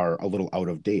are a little out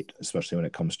of date, especially when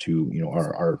it comes to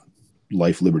our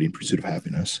life, liberty, and pursuit of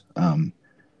happiness.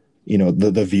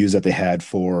 The views that they had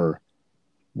for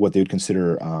what they would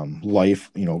consider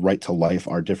life, right to life,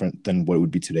 are different than what it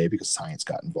would be today because science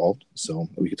got involved. So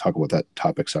we could talk about that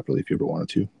topic separately if you ever wanted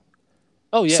to.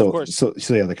 Oh yeah, of course. So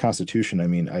yeah, the Constitution, I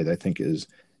mean, I think is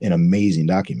an amazing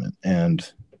document,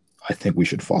 and I think we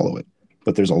should follow it.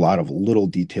 But there's a lot of little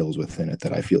details within it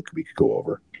that I feel we could go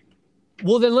over.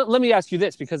 Well, then let me ask you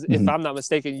this, because if I'm not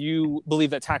mistaken, you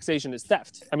believe that taxation is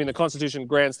theft. I mean, the Constitution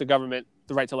grants the government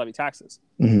the right to levy taxes.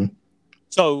 Mm-hmm.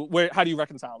 So how do you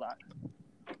reconcile that?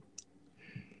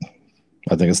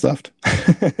 I think it's theft.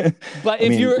 But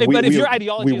if your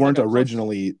ideology, we weren't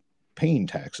originally paying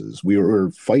taxes. We were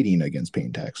fighting against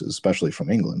paying taxes, especially from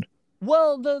England.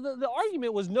 Well, the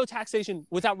argument was no taxation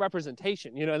without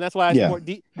representation, and that's why I support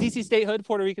DC statehood,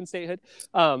 Puerto Rican statehood.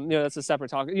 That's a separate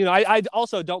talk. I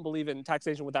also don't believe in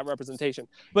taxation without representation.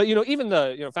 But even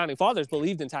the founding fathers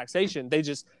believed in taxation. They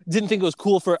just didn't think it was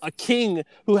cool for a king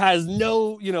who has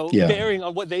no bearing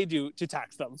on what they do to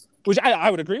tax them, which I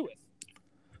would agree with.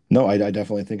 No, I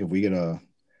definitely think if we get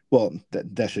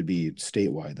that should be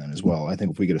statewide then as well. I think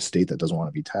if we get a state that doesn't want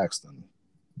to be taxed, then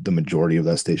the majority of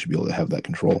that state should be able to have that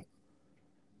control.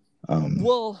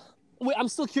 Well, I'm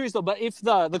still curious though, but if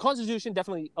the Constitution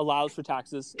definitely allows for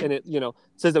taxes, and it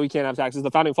says that we can't have taxes,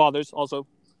 the founding fathers also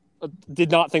did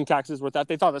not think taxes were theft.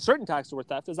 They thought that certain taxes were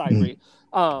theft, as I agree.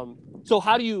 So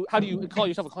how do you call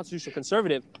yourself a constitutional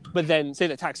conservative, but then say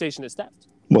that taxation is theft?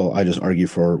 Well, I just argue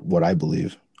for what I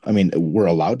believe. I mean, we're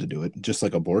allowed to do it, just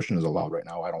like abortion is allowed right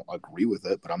now. I don't agree with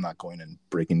it, but I'm not going and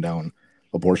breaking down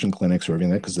abortion clinics or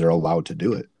everything like that because they're allowed to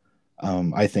do it.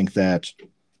 I think that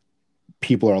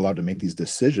people are allowed to make these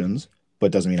decisions, but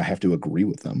it doesn't mean I have to agree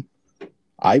with them.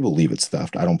 I believe it's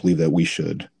theft. I don't believe that we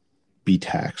should be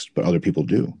taxed, but other people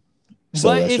do.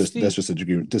 So that's just a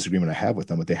disagreement I have with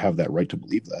them, but they have that right to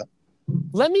believe that.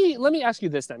 Let me ask you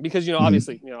this then, because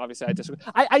obviously I disagree.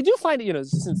 I do find it,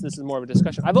 since this is more of a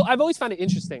discussion, I've always found it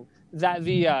interesting that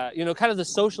the kind of the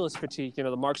socialist critique,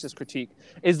 the Marxist critique,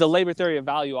 is the labor theory of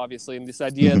value, obviously, and this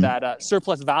idea that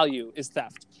surplus value is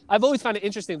theft. I've always found it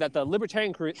interesting that the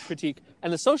libertarian critique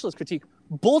and the socialist critique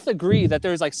both agree that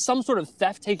there's like some sort of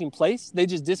theft taking place. They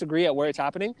just disagree at where it's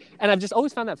happening, and I've just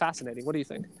always found that fascinating. What do you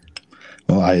think?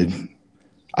 Well,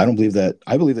 I don't believe that.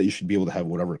 I believe that you should be able to have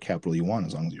whatever capital you want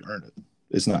as long as you earn it.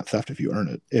 It's not theft if you earn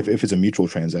it. If it's a mutual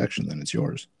transaction, then it's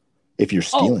yours. If you're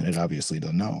stealing it, obviously,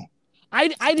 then no. I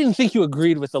didn't think you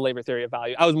agreed with the labor theory of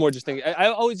value. I was more just thinking, I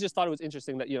always just thought it was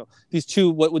interesting that, these two,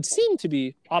 what would seem to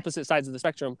be opposite sides of the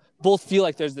spectrum, both feel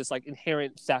like there's this like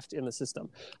inherent theft in the system.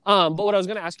 But what I was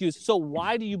going to ask you is, so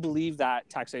why do you believe that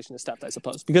taxation is theft, I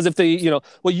suppose? Because if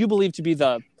what you believe to be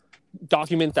the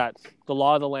document that the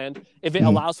law of the land, if it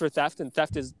allows for theft, and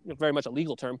theft is very much a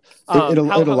legal term, it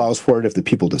allows for it if the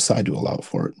people decide to allow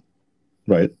for it,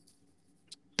 right?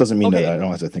 Doesn't mean that I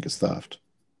don't have to think it's theft.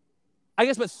 I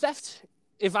guess, but theft,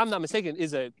 if I'm not mistaken,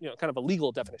 is a kind of a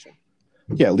legal definition.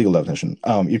 Yeah, legal definition.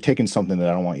 You're taking something that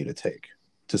I don't want you to take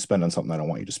to spend on something I don't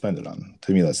want you to spend it on.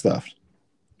 To me, that's theft.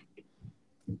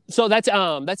 So that's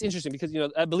interesting because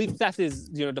I believe theft is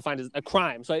defined as a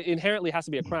crime, so it inherently has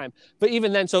to be a crime. But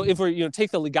even then, so if we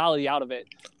take the legality out of it,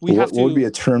 what would be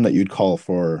a term that you'd call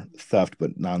for theft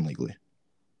but non-legally?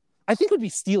 I think it would be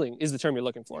stealing is the term you're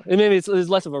looking for. And maybe there's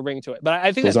less of a ring to it, but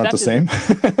I think those aren't the same.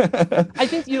 I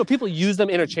think people use them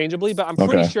interchangeably, but I'm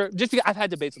pretty sure, just because I've had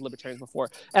debates with libertarians before,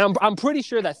 and I'm pretty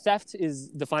sure that theft is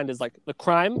defined as like the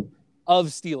crime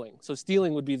of stealing. So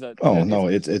stealing would be the no,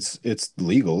 it's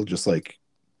legal, just like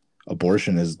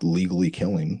abortion is legally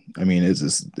killing. I mean,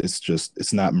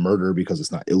 it's not murder because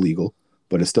it's not illegal,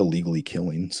 but it's still legally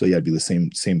killing. So yeah, it'd be the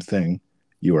same thing.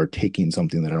 You are taking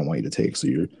something that I don't want you to take. So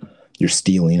you're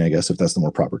stealing, I guess, if that's the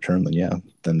more proper term,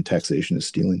 then taxation is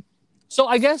stealing. So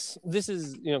I guess this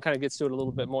is, kind of gets to it a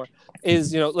little bit more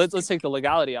is, let's take the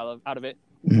legality out of it.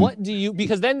 What do you,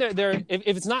 because then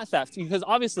if it's not theft, because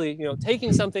obviously,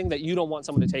 taking something that you don't want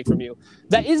someone to take from you,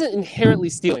 that isn't inherently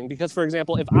stealing. Because for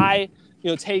example, if I,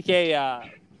 take a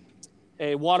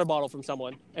water bottle from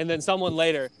someone and then someone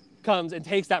later comes and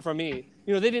takes that from me,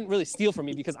 they didn't really steal from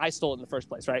me because I stole it in the first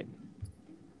place, right?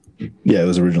 Yeah, it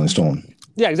was originally stolen.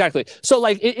 Yeah, exactly. So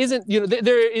like it isn't,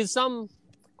 there is some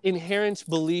inherent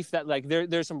belief that like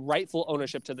there's some rightful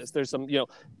ownership to this. There's some,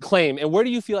 claim. And where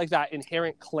do you feel like that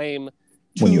inherent claim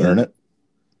when you earn it?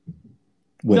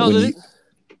 Go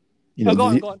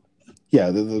on. Yeah,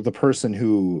 the person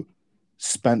who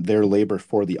spent their labor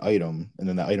for the item and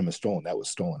then the item is stolen, that was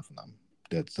stolen from them.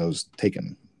 That was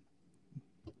taken.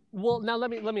 Well, now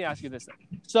let me ask you this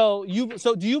then. So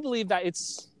do you believe that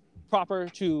it's proper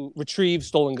to retrieve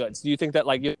stolen goods? Do you think that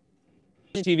like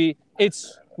TV,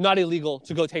 it's not illegal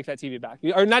to go take that TV back?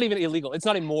 Or not even illegal, it's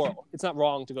not immoral, it's not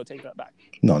wrong to go take that back?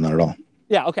 No, not at all.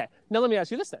 Yeah, okay. Now let me ask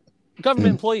you this then.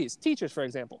 Government employees, teachers, for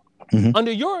example,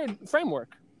 under your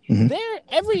framework,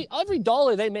 every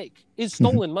dollar they make is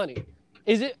stolen money.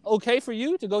 Is it okay for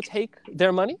you to go take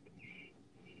their money?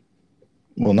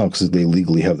 Well, no, because they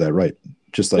legally have that right.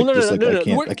 Just like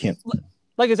I can't.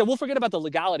 Like I said, we'll forget about the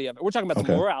legality of it. We're talking about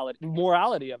the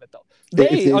morality of it, though.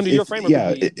 Your framework.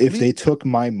 Yeah, if they took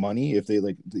my money, if they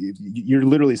you're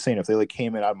literally saying if they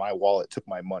came in out of my wallet, took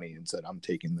my money, and said, "I'm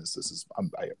taking this.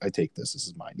 I take this. This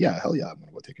is mine." Yeah, hell yeah, I'm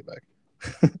gonna go take it back.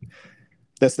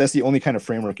 That's the only kind of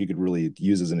framework you could really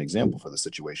use as an example for the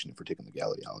situation if we're taking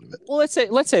legality out of it. Well, let's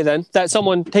say then that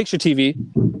someone takes your TV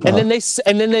and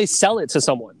then they sell it to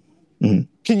someone. Can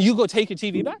you go take your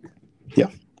TV back?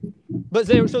 Yeah. But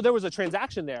there was a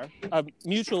transaction there, a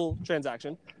mutual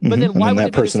transaction. But then why would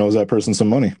that person owes that person some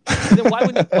money? Then why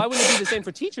wouldn't it be the same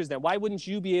for teachers then? Why wouldn't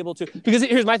you be able to? Because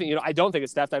here's my thing, I don't think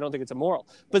it's theft. I don't think it's immoral.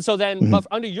 But so then, but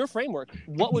under your framework,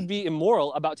 what would be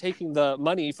immoral about taking the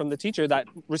money from the teacher that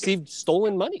received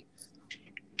stolen money?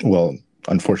 Well,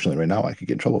 unfortunately, right now I could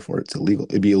get in trouble for it. It's illegal.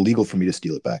 It'd be illegal for me to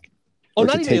steal it back. Oh,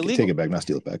 not even illegal. Take it back, not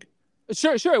steal it back.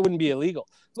 Sure, it wouldn't be illegal,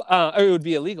 or it would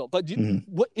be illegal. But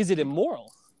what is it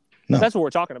immoral? No. That's what we're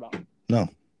talking about. No.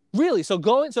 Really? So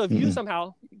if you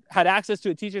somehow had access to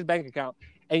a teacher's bank account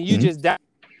and you just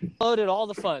downloaded all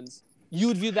the funds, you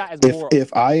would view that as moral.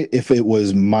 If it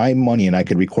was my money and I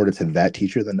could record it to that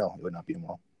teacher, then no, it would not be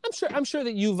immoral. I'm sure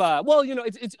that you've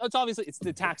it's obviously it's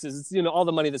the taxes, it's all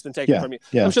the money that's been taken from you.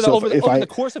 Yeah. I'm sure so that over the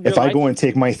course of your life, if I go and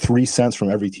take my 3 cents from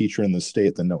every teacher in the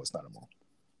state, then no, it's not immoral.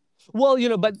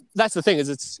 Well, but that's the thing is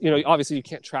it's obviously you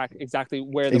can't track exactly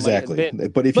where the money has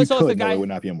been. But if you could, no, it would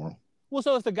not be immoral. Well,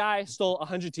 so if the guy stole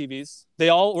 100 TVs, they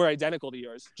all were identical to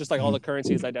yours, just like all the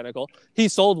currency is identical. He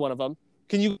sold one of them.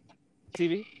 Can you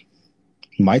TV?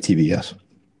 My TV, yes.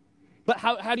 But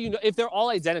how do you know if they're all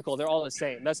identical? They're all the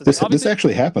same. That's the thing. This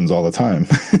actually happens all the time.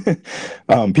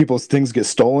 People's things get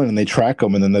stolen and they track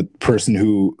them, and then the person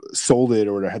who sold it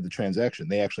or had the transaction,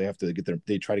 they actually have to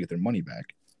they try to get their money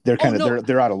back. They're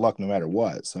they're out of luck no matter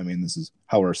what. So I mean, this is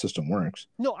how our system works.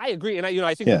 No, I agree, and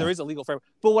I think that there is a legal framework.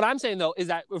 But what I'm saying though is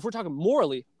that if we're talking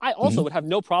morally, I also would have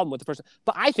no problem with the person.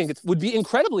 But I think it would be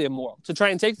incredibly immoral to try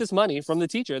and take this money from the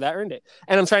teacher that earned it.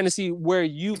 And I'm trying to see where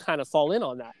you kind of fall in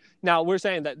on that. Now we're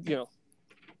saying that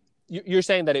you're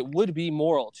saying that it would be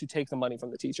moral to take the money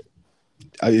from the teacher.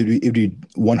 It'd be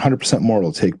 100%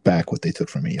 moral to take back what they took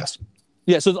from me. Yes.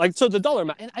 Yeah. So the dollar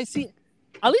amount, and I see.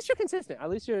 At least you're consistent. At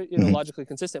least you're logically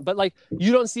consistent. But like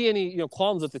you don't see any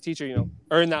qualms with the teacher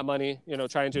earn that money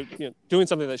trying to doing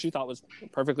something that she thought was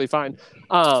perfectly fine.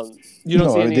 You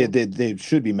don't see any. They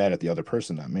should be mad at the other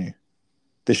person, not me.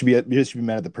 They should be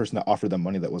mad at the person that offered them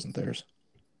money that wasn't theirs.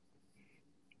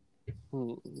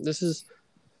 This is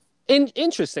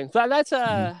interesting. That's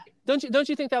don't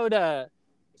you think that would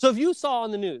so if you saw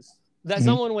on the news that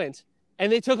someone went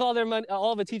and they took all their money,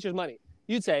 all of a teacher's money,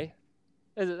 you'd say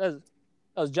that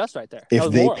was just right there.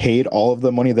 If they paid all of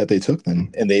the money that they took,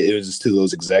 then it was to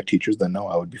those exact teachers, then no,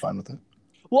 I would be fine with it.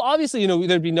 Well, obviously,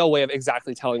 there'd be no way of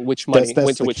exactly telling which money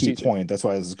went to which teacher. That's the key point. That's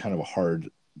why this is kind of a hard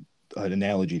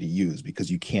analogy to use because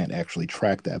you can't actually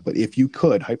track that. But if you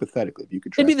could, hypothetically, if you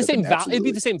could track it'd be the same value. It'd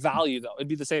be the same value, though. It'd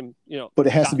be the same, But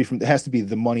it has to be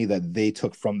the money that they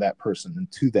took from that person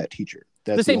and to that teacher.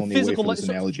 That's the only way for this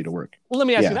analogy to work. Well, let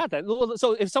me ask you that then.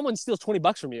 So if someone steals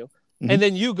 $20 from you, and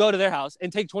then you go to their house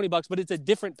and take $20, but it's a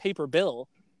different paper bill,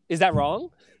 is that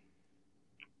wrong?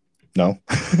 No.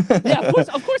 Yeah,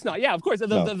 of course not. Yeah, of course.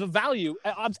 The value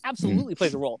absolutely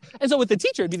plays a role. And so with the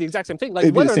teacher, it'd be the exact same thing. Like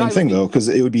it'd be the same thing though, because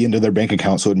it would be into their bank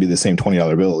account, so it'd be the same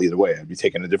 $20 bill either way. I'd be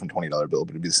taking a different $20 bill,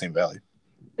 but it'd be the same value.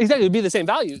 Exactly, it'd be the same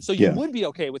value. So you would be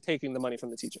okay with taking the money from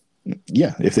the teacher.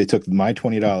 Yeah, if they took my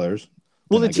 $20.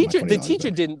 Well, the teacher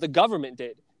didn't. The government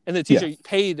did, and the teacher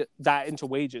paid that into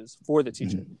wages for the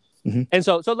teacher. And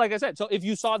so like I said, so if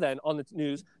you saw then on the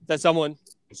news that someone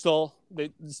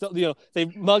they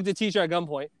mugged a teacher at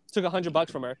gunpoint, took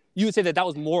 $100 from her, you would say that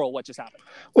was moral what just happened.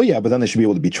 Well, yeah, but then they should be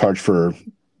able to be charged for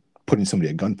putting somebody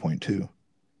at gunpoint too.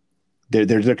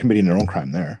 They're committing their own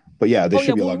crime there. But yeah, they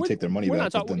should be allowed to take their money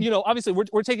back. Obviously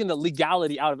we're taking the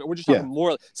legality out of it. We're just talking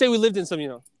moral. Say we lived in some,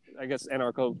 I guess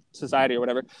anarcho society or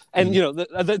whatever, and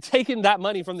the taking that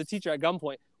money from the teacher at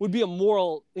gunpoint would be a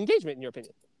moral engagement in your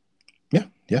opinion.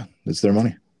 Yeah, it's their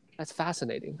money. That's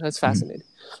fascinating.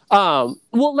 Well,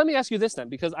 let me ask you this then,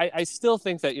 because I still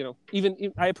think that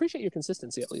even I appreciate your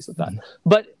consistency at least with that.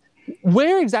 But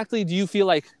where exactly do you feel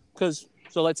like? Because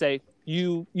so let's say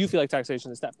you feel like taxation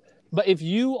is theft, but if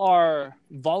you are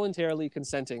voluntarily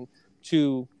consenting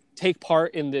to take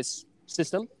part in this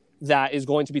system that is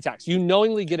going to be taxed, you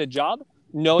knowingly get a job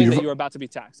knowing that you're about to be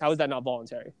taxed. How is that not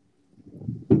voluntary?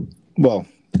 Well,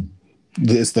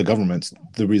 it's the government's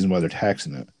the reason why they're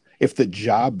taxing it. If the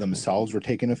job themselves were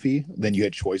taking a fee, then you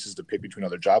had choices to pick between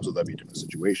other jobs, so that'd be a different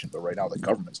situation. But right now, the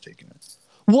government's taking it.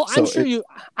 Well, so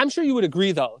I'm sure you would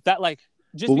agree though that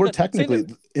we're technically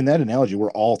in that analogy,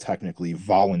 we're all technically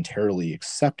voluntarily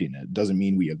accepting it. Doesn't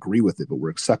mean we agree with it, but we're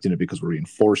accepting it because we're being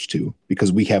forced to,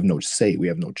 because we have no say, we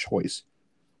have no choice.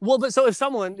 Well, but so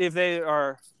if they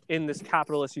are in this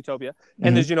capitalist utopia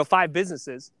and there's 5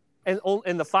 businesses and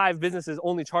the 5 businesses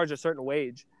only charge a certain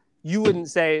wage, you wouldn't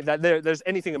say that there's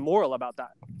anything immoral about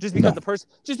that just because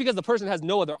the person has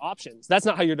no other options. That's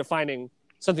not how you're defining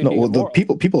something. No, the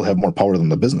people have more power than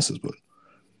the businesses would.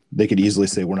 They could easily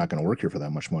say, we're not going to work here for that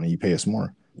much money. You pay us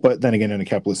more. But then again, in a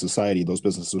capitalist society, those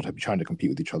businesses would be trying to compete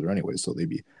with each other anyway. So they'd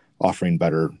be offering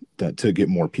better to get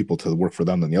more people to work for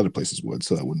them than the other places would.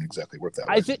 So that wouldn't exactly work that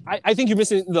way. I think you're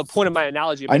missing the point of my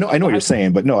analogy. I know what you're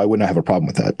saying, but no, I would not have a problem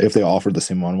with that. If they offered the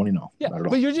same amount of money, no. Yeah, not at all.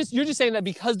 But you're just saying that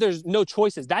because there's no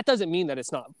choices, that doesn't mean that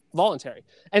it's not voluntary.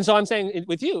 And so I'm saying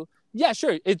with you Yeah,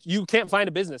 sure. You can't find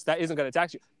a business that isn't going to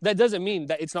tax you. That doesn't mean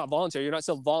that it's not voluntary. You're not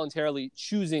still voluntarily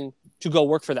choosing to go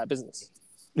work for that business.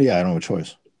 Yeah, I don't have a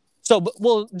choice. So,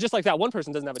 well, just like that, one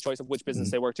person doesn't have a choice of which business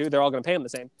they work to. They're all going to pay them the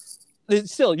same.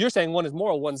 Still, you're saying one is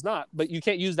moral, one's not, but you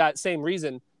can't use that same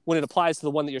reason when it applies to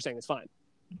the one that you're saying is fine.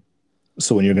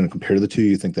 So when you're going to compare the two,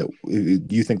 you think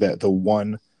that the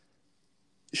one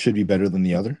should be better than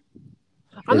the other?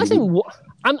 I'm not saying.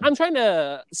 I'm trying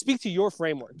to speak to your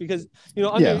framework because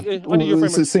under your framework,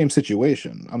 it's the same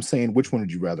situation. I'm saying, which one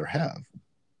would you rather have?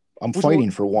 I'm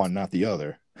fighting for one, not the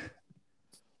other.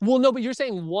 Well, no, but you're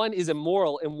saying one is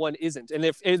immoral and one isn't, and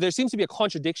if there seems to be a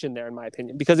contradiction there, in my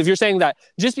opinion, because if you're saying that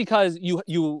just because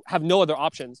you have no other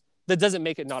options, that doesn't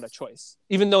make it not a choice.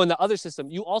 Even though in the other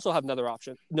system you also have no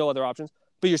other options,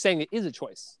 but you're saying it is a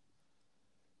choice.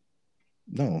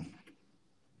 No.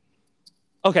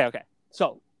 Okay.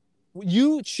 So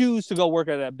you choose to go work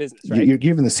at a business, right? You're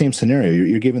given the same scenario.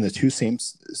 You're given the two same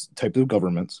types of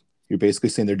governments. You're basically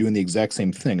saying they're doing the exact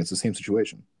same thing. It's the same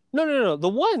situation. No. The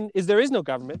one is there is no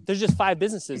government. There's just 5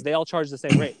 businesses. They all charge the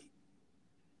same rate.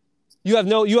 You have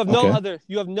no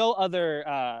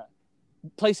other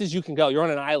places you can go. You're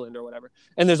on an island or whatever,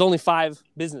 and there's only 5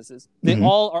 businesses. They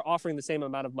all are offering the same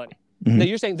amount of money. Now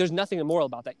you're saying there's nothing immoral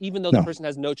about that, even though the person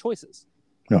has no choices.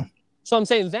 No. So I'm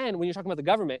saying then when you're talking about the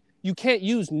government, you can't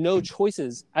use no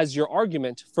choices as your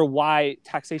argument for why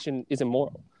taxation is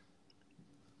immoral.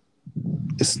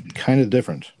 It's kind of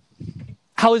different.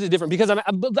 How is it different? Because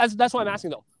that's why I'm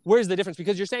asking though. Where's the difference?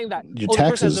 Because you're saying that your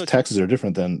taxes are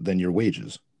different than your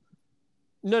wages.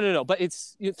 No. But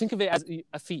think of it as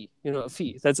a fee. A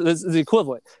fee. That's the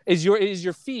equivalent. Is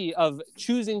your fee of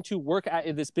choosing to work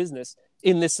at this business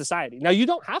in this society. Now you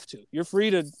don't have to. You're free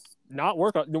to not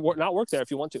work there if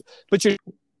you want to. But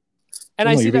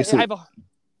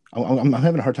I'm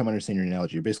having a hard time understanding your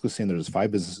analogy. You're basically saying there's 5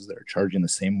 businesses that are charging the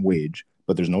same wage,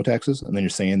 but there's no taxes, and then you're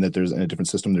saying that there's in a different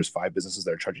system there's 5 businesses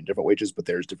that are charging different wages, but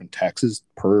there's different taxes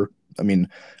per. I mean,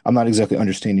 I'm not exactly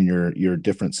understanding your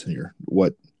difference here.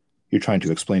 What you're trying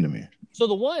to explain to me. So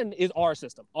the one is our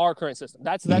system, our current system.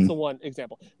 That's the one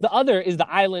example. The other is the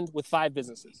island with 5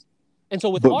 businesses, and so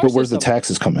with our but where's system, the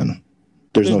taxes come in?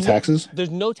 There's no taxes. There's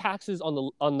no taxes on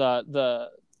the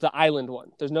island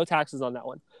one. There's no taxes on that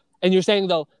one. And you're saying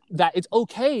though that it's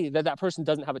okay that person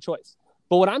doesn't have a choice.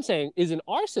 But what I'm saying is in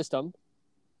our system,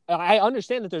 I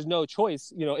understand that there's no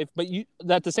choice, but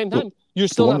at the same time you're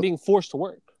still not being forced to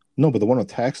work. No, but the one with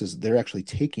taxes, they're actually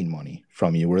taking money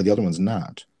from you, where the other one's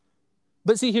not.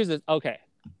 But see, here's the okay.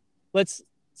 Let's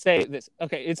say this.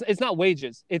 Okay, it's not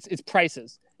wages, it's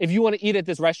prices. If you want to eat at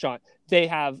this restaurant, they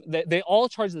all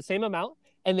charge the same amount.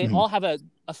 And they all have a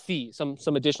fee, some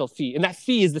additional fee. And that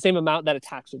fee is the same amount that a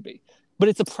tax would be. But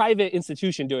it's a private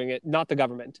institution doing it, not the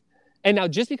government. And now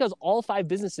just because all 5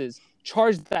 businesses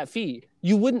charge that fee,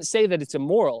 you wouldn't say that it's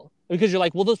immoral. Because you're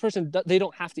like, well, those person, they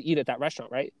don't have to eat at that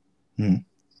restaurant, right?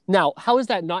 Now, how is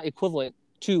that not equivalent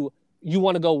to you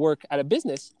want to go work at a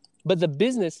business, but the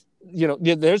business,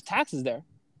 there's taxes there.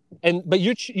 But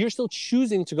you're still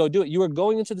choosing to go do it. You are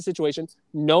going into the situation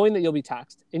knowing that you'll be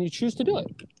taxed, and you choose to do it.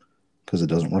 Because it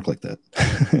doesn't work like that.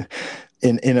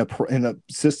 in a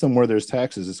system where there's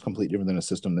taxes, it's completely different than a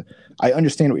system that I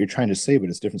understand what you're trying to say, but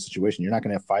it's a different situation. You're not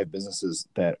going to have 5 businesses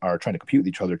that are trying to compete with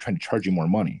each other, trying to charge you more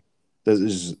money.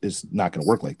 It's not going to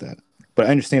work like that. But I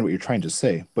understand what you're trying to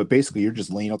say. But basically, you're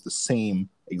just laying out the same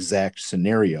exact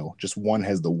scenario. Just one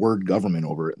has the word government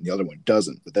over it and the other one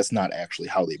doesn't. But that's not actually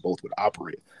how they both would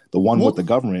operate. The one with the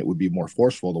government would be more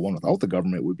forceful. The one without the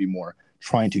government would be more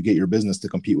trying to get your business to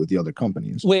compete with the other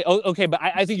companies. Wait, okay, but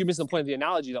I think you're missing the point of the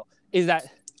analogy, though. Is that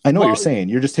I know what you're saying.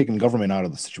 You're just taking government out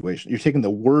of the situation. You're taking the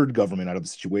word government out of the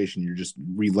situation. You're just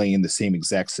relaying the same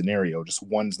exact scenario. Just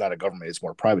one's not a government; it's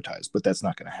more privatized. But that's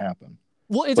not going to happen.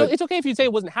 Well, it's okay if you say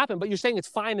it wasn't happen, but you're saying it's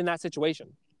fine in that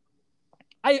situation.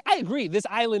 I agree. This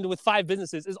island with 5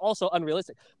 businesses is also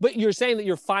unrealistic. But you're saying that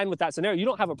you're fine with that scenario. You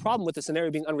don't have a problem with the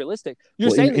scenario being unrealistic. You're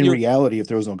saying in reality, if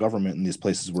there was no government and these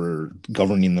places were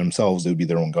governing themselves, it would be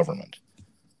their own government.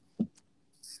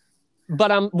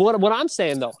 But what I'm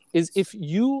saying though is if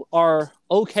you are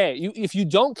okay, if you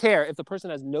don't care if the person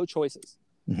has no choices,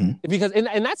 because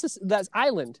and that's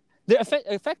island, they're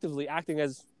effectively acting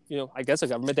as I guess a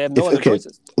government. They have no other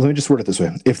choices. Let me just word it this way: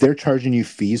 if they're charging you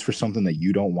fees for something that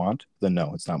you don't want, then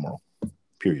no, it's not moral.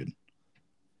 Period.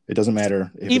 It doesn't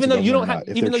matter. Even though you don't have,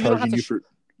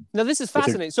 Now this is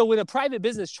fascinating. So when a private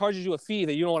business charges you a fee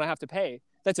that you don't want to have to pay,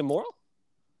 that's immoral?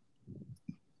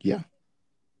 Yeah.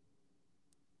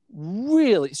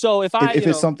 Really? So if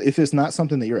it's not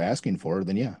something that you're asking for,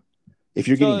 then yeah. If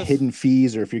you're getting hidden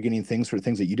fees or if you're getting things for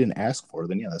things that you didn't ask for,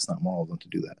 then yeah, that's not moral of them to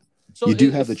do that. So you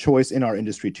do have the choice in our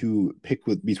industry to pick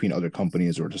between other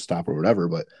companies or to stop or whatever.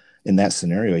 But in that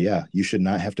scenario, yeah, you should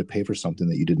not have to pay for something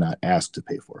that you did not ask to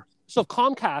pay for. So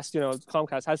Comcast,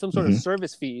 Comcast has some sort of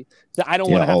service fee that I don't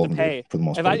Yeah, want to all have of to them do, pay. for the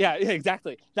most part. Yeah,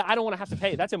 exactly. That I don't want to have to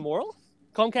pay. That's immoral.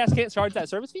 Comcast can't charge that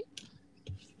service fee.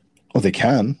 Well, they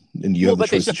can, and you have the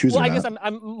choice to choose. Well, I guess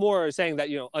I'm more saying that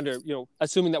under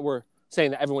assuming that we're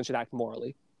saying that everyone should act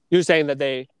morally. You're saying that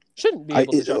they shouldn't be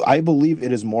able to charge. I believe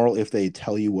it is moral if they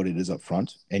tell you what it is up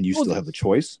front and you still have the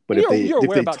choice. But if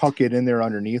they tuck it in there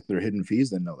underneath their hidden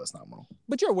fees, then no, that's not moral.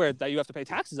 But you're aware that you have to pay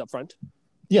taxes up front.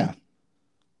 Yeah.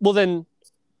 Well then,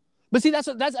 but see that's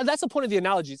the point of the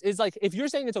analogies. Is like if you're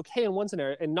saying it's okay in one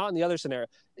scenario and not in the other scenario,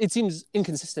 it seems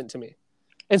inconsistent to me.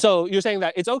 And so you're saying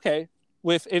that it's okay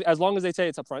with it, as long as they say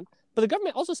it's up front. But the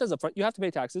government also says up front you have to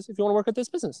pay taxes if you want to work at this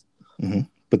business. Mm-hmm.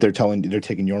 But they're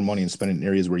taking your money and spending it in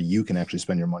areas where you can actually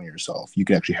spend your money yourself. You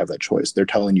can actually have that choice. They're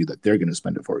telling you that they're going to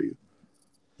spend it for you.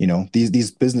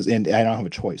 These business, and I don't have a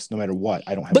choice. No matter what,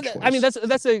 I don't have a choice. I mean,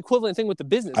 that's the equivalent thing with the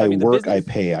business. I work, I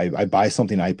pay, I buy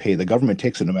something, I pay. The government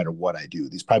takes it no matter what I do.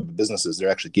 These private businesses, they're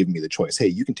actually giving me the choice. Hey,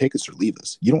 you can take this or leave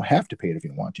this. You don't have to pay it if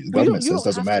you don't want to. The government says it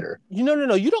doesn't matter.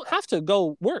 No. You don't have to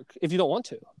go work if you don't want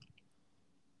to.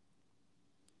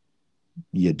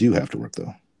 You do have to work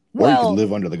though. Or you can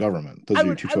live under the government. Those are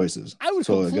your two choices. I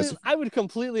would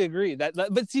completely agree that.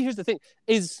 But see, here's the thing: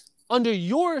 is under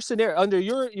your scenario, under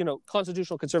your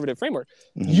constitutional conservative framework,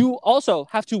 you also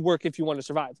have to work if you want to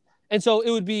survive. And so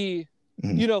it would be,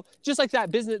 just like that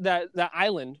business, that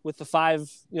island with the 5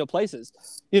 places.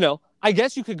 I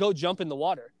guess you could go jump in the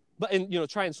water, and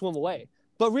try and swim away.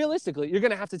 But realistically, you're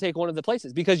going to have to take one of the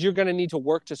places because you're going to need to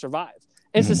work to survive.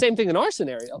 And it's the same thing in our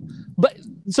scenario. But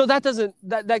so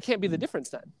that can't be the difference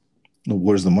then.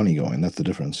 Where's the money going? That's the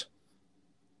difference.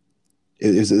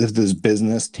 Is this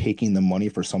business taking the money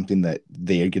for something that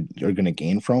they are going to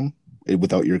gain from it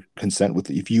without your consent?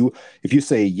 If you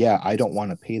say, yeah, I don't want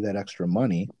to pay that extra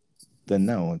money, then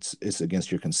no, it's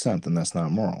against your consent, and that's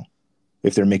not moral.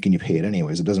 If they're making you pay it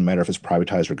anyways, it doesn't matter if it's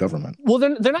privatized or government. Well,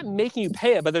 they're not making you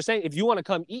pay it, but they're saying if you want to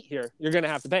come eat here, you're going to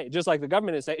have to pay. Just like the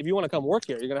government is saying, if you want to come work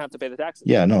here, you're going to have to pay the taxes.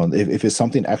 Yeah, no. If it's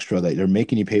something extra that they're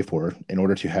making you pay for in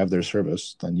order to have their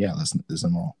service, then yeah, that's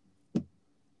immoral.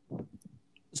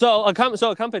 So a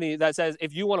company that says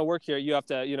if you want to work here, you have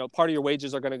to, part of your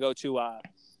wages are going to go to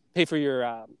pay for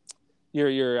your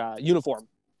uniform.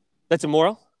 That's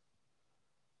immoral.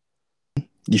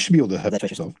 You should be able to have that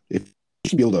yourself. You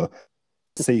should be able to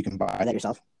say you can buy that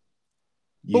yourself.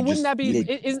 But wouldn't that be?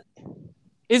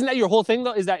 Isn't that your whole thing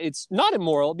though? Is that it's not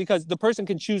immoral because the person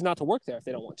can choose not to work there if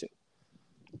they don't want to?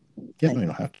 Yeah, no, you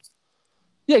don't have to.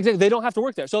 Yeah, exactly. They don't have to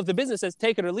work there. So if the business says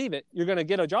take it or leave it, you're going to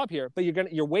get a job here, but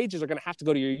your wages are going to have to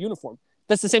go to your uniform.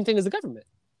 That's the same thing as the government.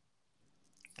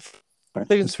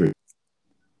 That's true.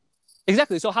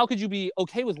 Exactly. So how could you be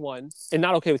okay with one and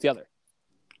not okay with the other?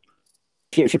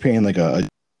 If you're paying like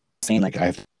saying like I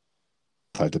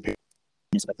have to pay,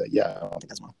 yeah, I don't think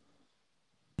that's wrong.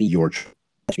 Be your choice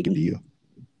to give to you.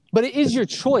 But it is your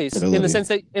choice in the sense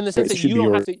that you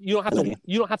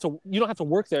don't have to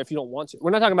work there if you don't want to.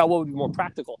 We're not talking about what would be more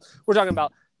practical. We're talking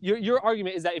about your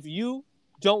argument is that if you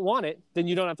don't want it, then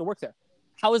you don't have to work there.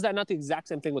 How is that not the exact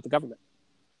same thing with the government?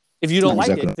 If you don't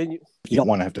like it, then you don't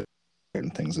want to have to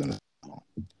certain things in it.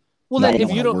 Well, then if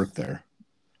you don't work there.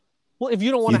 Well, if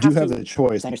you don't want to, you do have the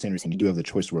choice. I understand you're saying you do have the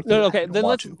choice to work there. No, okay. Then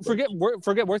let's forget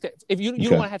work there. If you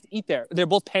don't want to have to eat there, they're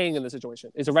both paying in the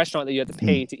situation. It's a restaurant that you have to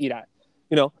pay to eat at.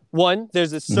 One,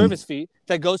 there's a service fee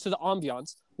that goes to the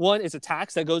ambiance. One is a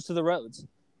tax that goes to the roads.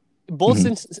 Both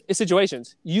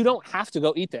situations, you don't have to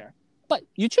go eat there, but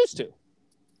you choose to.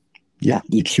 Yeah,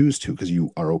 you choose to because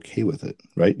you are okay with it,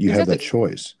 right? You have that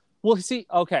choice. Well, see,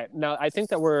 okay. Now, I think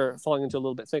that we're falling into a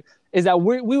little bit thing. Is that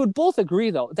we would both agree,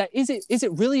 though, that is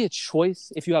it really a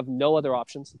choice if you have no other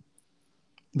options?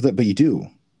 But you do.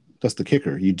 That's the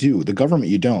kicker. You do. The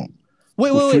government, you don't.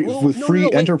 With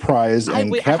free enterprise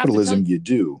and capitalism, you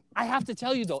do. I have to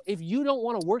tell you, though, if you don't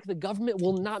want to work, the government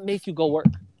will not make you go work.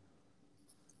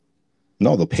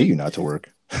 No, they'll pay you not to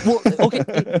work. Well,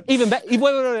 okay. Even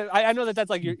better. I know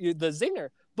that's like the zinger.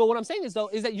 But what I'm saying is, though,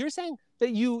 is that you're saying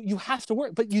that you have to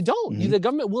work, but you don't. The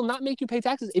government will not make you pay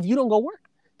taxes if you don't go work.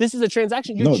 This is a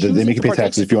transaction. No, they make you pay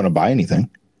taxes if you want to buy anything.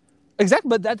 Exactly,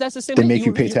 but that's the same. They make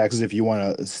you pay taxes if you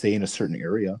want to stay in a certain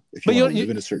area, if you want to live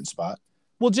in a certain spot.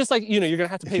 Well, just like, you're going to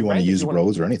have to pay rent. If you want to use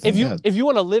roads or anything. If you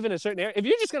want to live in a certain area, if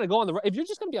you're just going to go if you're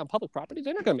just going to be on public property,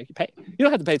 they're not going to make you pay. You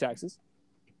don't have to pay taxes.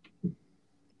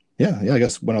 Yeah. I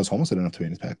guess when I was homeless, I didn't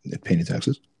have to pay any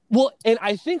taxes. Well, and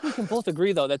I think we can both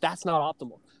agree, though, that that's not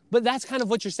optimal. But that's kind of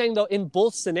what you're saying, though, in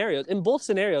both scenarios. In both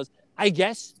scenarios, I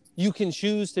guess you can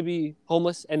choose to be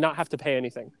homeless and not have to pay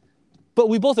anything. But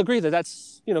we both agree that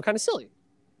that's, kind of silly.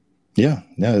 Yeah,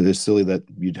 it's silly that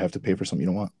you'd have to pay for something you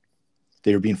don't want.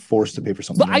 They're being forced to pay for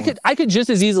something. But I could just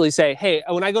as easily say, hey,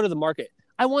 when I go to the market,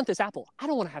 I want this apple. I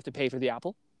don't want to have to pay for the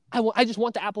apple. I just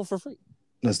want the apple for free.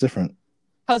 That's different.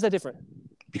 How's that different?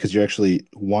 Because you're actually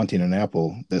wanting an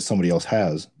apple that somebody else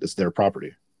has. It's their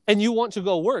property. And you want to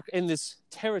go work in this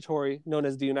territory known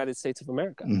as the United States of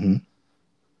America. Mm-hmm.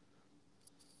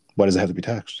 Why does it have to be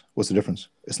taxed? What's the difference?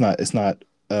 It's not.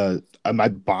 Am I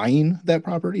buying that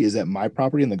property? Is that my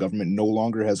property and the government no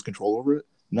longer has control over it?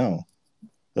 No,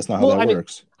 that's not how that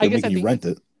works. They're making you rent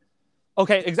it.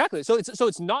 Okay, exactly. So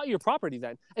it's not your property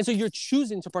then, and so you're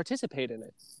choosing to participate in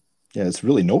it. Yeah, it's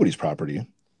really nobody's property.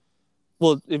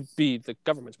 Well, it'd be the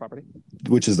government's property,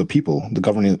 which is the people. The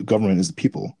government is the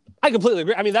people. I completely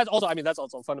agree. I mean, that's also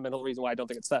a fundamental reason why I don't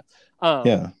think it's that.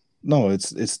 Yeah, no,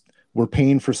 it's we're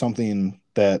paying for something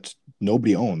that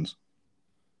nobody owns.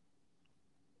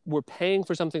 We're paying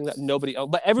for something that nobody owns,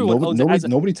 but everyone owns it.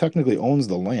 Nobody technically owns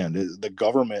the land. The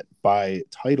government by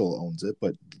title owns it,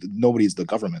 but nobody's the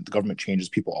government. The government changes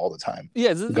people all the time.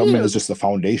 Yeah, the government is just the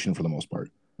foundation for the most part.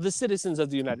 The citizens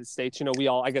of the United States, we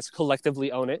all, I guess,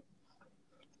 collectively own it.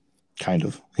 Kind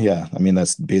of, yeah. I mean,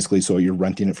 that's basically so you're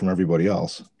renting it from everybody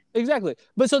else. Exactly,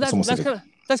 but so that's kind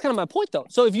of my point, though.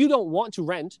 So if you don't want to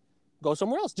rent, go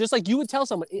somewhere else. Just like you would tell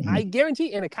someone, I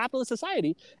guarantee, in a capitalist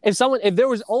society, if there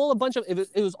was if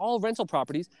it was all rental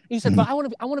properties, and you said, "But I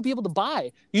want to be able to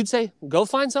buy," you'd say, "Go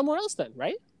find somewhere else, then,"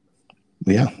 right?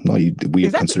 Yeah, no,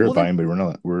 we consider buying, but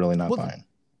we're really not buying.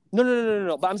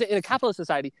 No. But I'm saying in a capitalist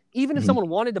society, even if someone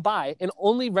wanted to buy and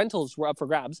only rentals were up for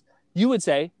grabs, you would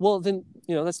say, well, then,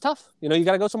 that's tough. You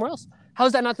got to go somewhere else. How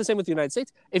is that not the same with the United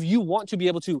States? If you want to be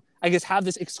able to, I guess, have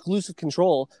this exclusive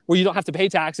control where you don't have to pay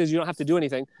taxes, you don't have to do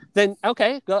anything, then,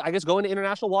 okay, go into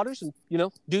international waters and,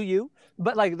 do you.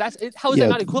 But, how is that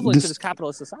not equivalent to this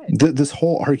capitalist society? This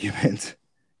whole argument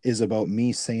is about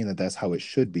me saying that that's how it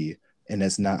should be, and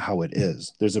that's not how it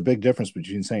is. There's a big difference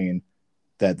between saying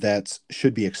that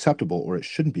should be acceptable or it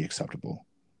shouldn't be acceptable.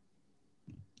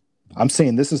 I'm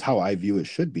saying this is how I view it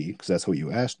should be because that's what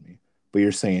you asked me. But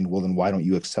you're saying, well, then why don't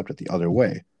you accept it the other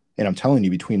way? And I'm telling you,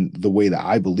 between the way that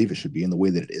I believe it should be and the way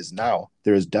that it is now,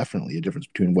 there is definitely a difference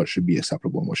between what should be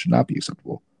acceptable and what should not be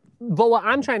acceptable. But what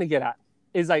I'm trying to get at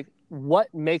is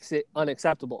what makes it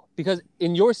unacceptable? Because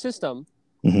in your system,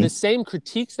 the same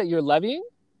critiques that you're levying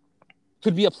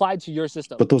could be applied to your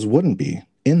system. But those wouldn't be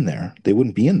in there. They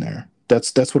wouldn't be in there.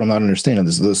 That's what I'm not understanding.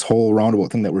 This whole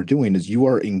roundabout thing that we're doing is you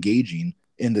are engaging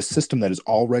in the system that is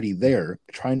already there,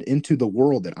 trying into the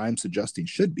world that I'm suggesting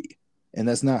should be, and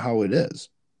that's not how it is.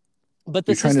 But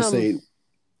the system, trying to say,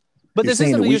 but the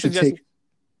system that you're suggesting,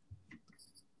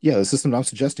 the system I'm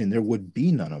suggesting, there would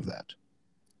be none of that.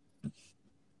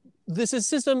 This is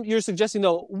system you're suggesting,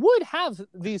 though, would have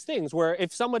these things where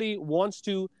if somebody wants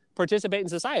to participate in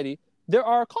society, there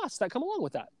are costs that come along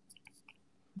with that.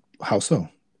 How so?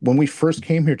 When we first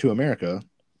came here to America,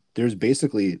 there's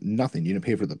basically nothing. You didn't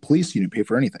pay for the police. You didn't pay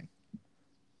for anything.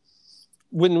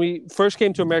 When we first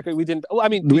came to America, we didn't. Oh, I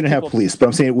mean, we didn't have police, but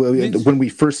I'm saying when we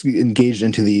first engaged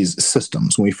into these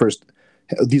systems,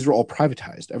 these were all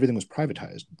privatized. Everything was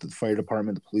privatized. The fire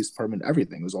department, the police department,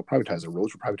 everything was all privatized. The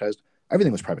roads were privatized.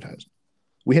 Everything was privatized.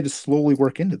 We had to slowly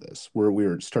work into this where we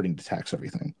were starting to tax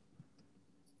everything.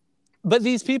 But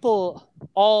these people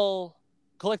all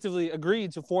collectively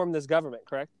agreed to form this government,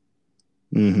 correct?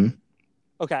 Mm-hmm.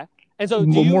 Okay. And so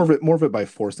more of it by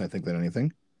force, I think, than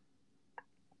anything.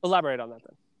 Elaborate on that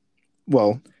then.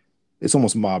 Well, it's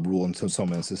almost mob rule in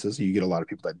some instances. You get a lot of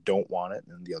people that don't want it,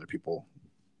 and the other people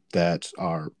that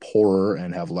are poorer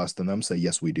and have less than them say,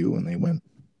 yes, we do, and they win.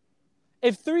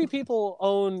 If 3 people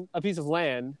own a piece of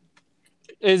land,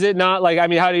 is it not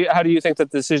how do you think that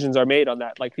decisions are made on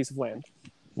that piece of land?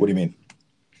 What do you mean?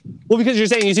 Well, because you're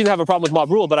saying you seem to have a problem with mob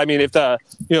rule, but I mean, if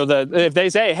if they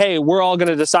say, hey, we're all going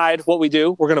to decide what we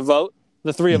do, we're going to vote,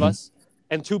 the 3 of us,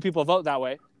 and 2 people vote that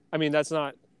way. I mean, that's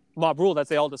not mob rule. That's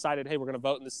they all decided, hey, we're going to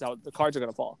vote, and this is how the cards are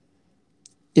going to fall.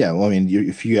 Yeah, well, I mean,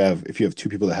 if you have 2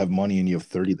 people that have money and you have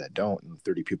 30 that don't, and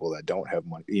 30 people that don't have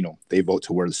money, they vote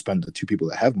to where to spend the 2 people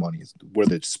that have money, where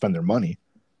they spend their money.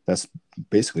 That's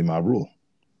basically mob rule.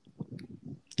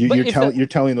 You're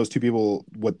telling those 2 people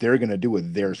what they're going to do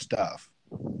with their stuff.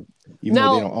 Even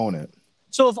though they don't own it.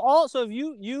 So if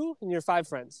you and your 5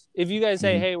 friends, if you guys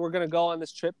say, hey, we're gonna go on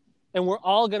this trip and we're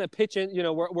all gonna pitch in,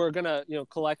 we're gonna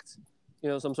collect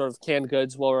some sort of canned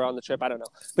goods while we're on the trip, I don't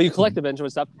know. But you collect a bunch of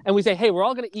stuff and we say, hey, we're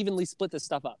all gonna evenly split this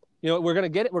stuff up. We're gonna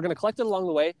get it, we're gonna collect it along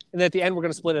the way, and then at the end we're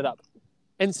gonna split it up.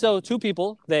 And so 2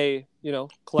 people, they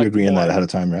collect. You agree on that ahead of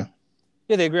time, yeah?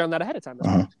 Yeah, they agree on that ahead of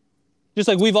time. Just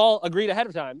like we've all agreed ahead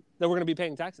of time that we're going to be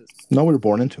paying taxes. No, we were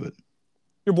born into it.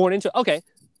 You're born into it. Okay,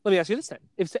 let me ask you this then.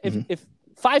 If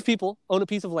 5 people own a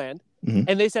piece of land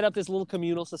and they set up this little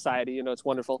communal society, it's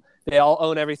wonderful. They all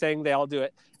own everything. They all do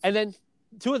it. And then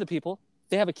 2 of the people,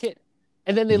 they have a kid.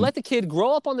 And then they let the kid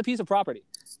grow up on the piece of property.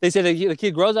 They say the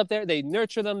kid grows up there. They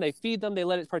nurture them. They feed them. They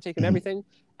let it partake in everything.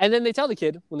 And then they tell the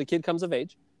kid, when the kid comes of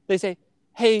age, they say,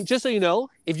 hey, just so you know,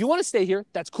 if you want to stay here,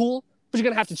 that's cool. But you're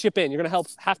going to have to chip in. You're going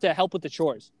to have to help with the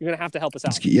chores. You're going to have to help us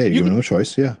out. Yeah, you have no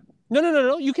choice. Yeah.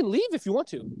 No. You can leave if you want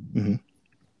to.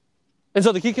 And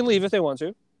so the kid can leave if they want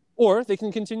to, or they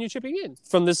can continue chipping in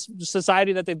from this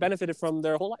society that they've benefited from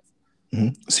their whole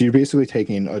life. So you're basically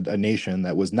taking a nation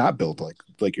that was not built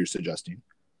like you're suggesting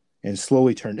and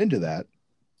slowly turned into that.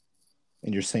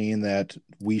 And you're saying that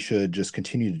we should just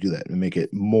continue to do that and make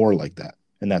it more like that.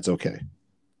 And that's okay.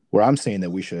 Where I'm saying that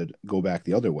we should go back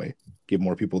the other way, give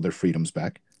more people their freedoms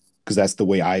back, because that's the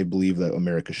way I believe that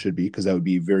America should be, because that would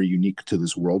be very unique to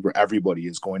this world where everybody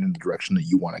is going in the direction that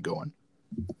you want to go in.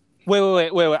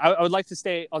 Wait. I would like to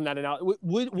stay on that analogy.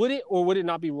 Would it or would it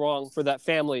not be wrong for that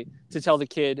family to tell the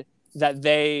kid that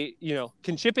they,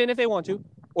 can chip in if they want to,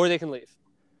 or they can leave?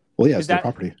 Well, yeah, it's their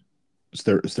property. It's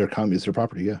their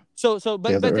property. Yeah.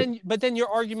 But then your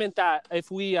argument that if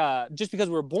we just because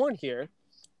we're born here,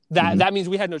 that means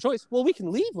we had no choice. Well, we can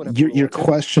leave whenever. Your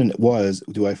question was,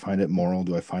 do I find it moral?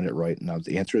 Do I find it right? Now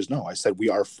the answer is no. I said we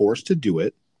are forced to do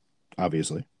it,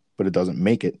 obviously, but it doesn't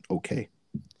make it okay.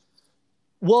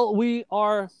 Well, we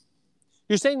are.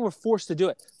 You're saying we're forced to do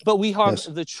it, but we have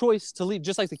the choice to leave,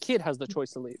 just like the kid has the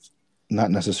choice to leave.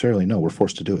 Not necessarily. No, we're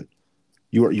forced to do it.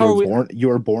 You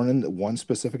are born in one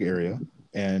specific area,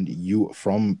 and you,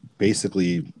 from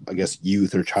basically, I guess,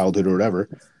 youth or childhood or whatever,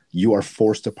 you are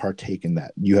forced to partake in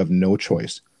that. You have no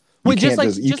choice. You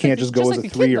can't just go as a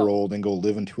 3-year-old and go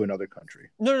live into another country.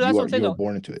 No, that's what I'm saying. You are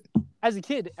born into it. As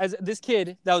this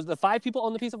kid, that was the 5 people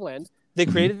on the piece of land. They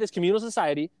created this communal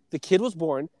society. The kid was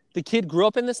born. The kid grew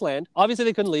up in this land. Obviously,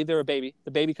 they couldn't leave. They were a baby.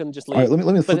 The baby couldn't just leave. All right,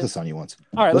 let me flip this on you once.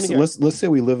 All right, let's say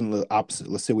we live in the opposite.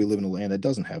 Let's say we live in a land that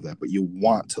doesn't have that, but you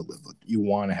want to live. You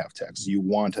want to have taxes. You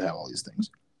want to have all these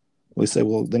things. We say,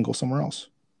 well, then go somewhere else.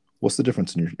 What's the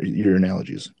difference in your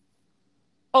analogies?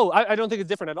 Oh, I don't think it's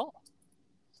different at all.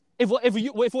 If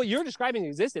what you're describing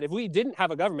existed, if we didn't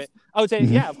have a government, I would say,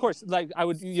 yeah, of course. Like I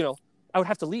would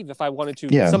have to leave if I wanted to.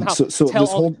 Yeah. Somehow.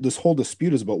 So this whole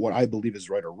dispute is about what I believe is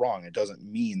right or wrong. It doesn't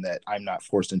mean that I'm not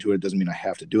forced into it. It doesn't mean I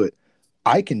have to do it.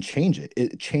 I can change it.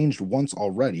 It changed once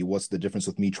already. What's the difference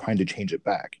with me trying to change it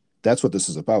back? That's what this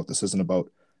is about. This isn't about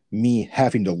me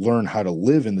having to learn how to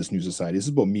live in this new society. This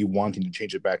is about me wanting to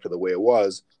change it back to the way it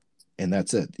was, and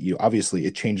that's it. Obviously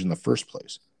it changed in the first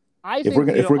place. If we're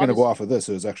going to go off of this,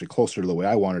 it was actually closer to the way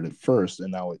I wanted it first,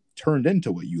 and now it turned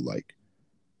into what you like.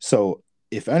 So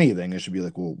if anything, it should be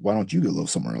like, well, why don't you go live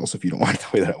somewhere else if you don't want it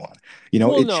the way that I want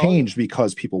it? Changed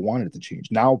because people wanted it to change.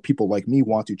 Now people like me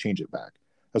want to change it back.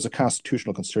 That's what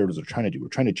constitutional conservatives are trying to do. We're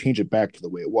trying to change it back to the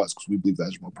way it was because we believe that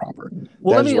is more proper.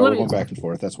 Well, that's why we're going back and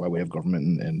forth. That's why we have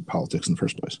government and politics in the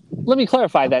first place. Let me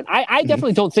clarify that. I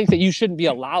definitely don't think that you shouldn't be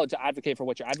allowed to advocate for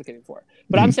what you're advocating for.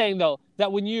 But I'm saying, though,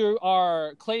 that when you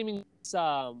are claiming,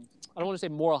 I don't want to say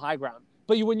moral high ground,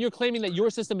 but when you're claiming that your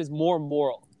system is more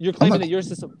moral, you're claiming that your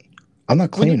system... I'm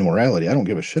not claiming morality. I don't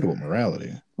give a shit about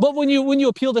morality. But when you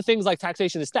appeal to things like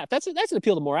taxation and theft, that's an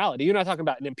appeal to morality. You're not talking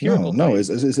about an empirical. No,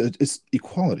 it's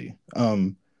equality.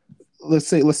 Let's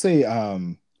say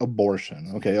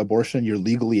abortion. Okay, abortion, you're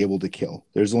legally able to kill.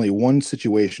 There's only one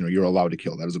situation where you're allowed to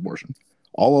kill. That is abortion.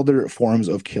 All other forms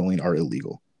of killing are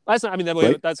illegal. That's not. I mean,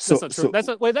 right? that's not true.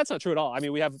 That's not true at all. I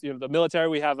mean, we have the military.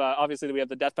 We have obviously we have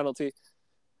the death penalty.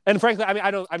 And frankly,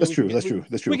 That's true. That's true.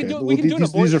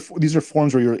 These are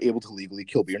forms where you're able to legally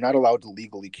kill, but you're not allowed to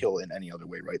legally kill in any other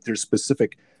way, right? There's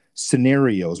specific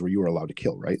scenarios where you are allowed to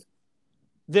kill, right?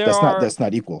 That's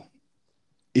not equal.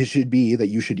 It should be that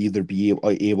you should either be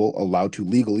allowed to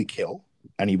legally kill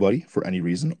anybody for any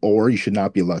reason, or you should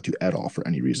not be allowed to at all for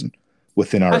any reason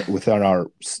within our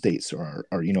states or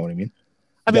our you know what I mean?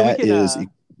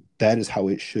 That is how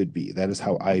it should be. That is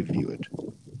how I view it.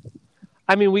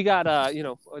 I mean, we got, I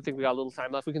think we got a little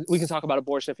time left. We can talk about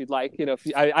abortion if you'd like.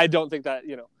 I don't think that,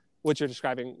 what you're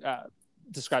describing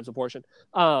describes abortion.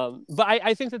 But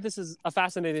I think that this is a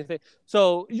fascinating thing.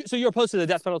 So you're opposed to the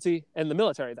death penalty and the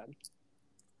military then?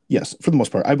 Yes, for the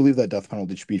most part. I believe that death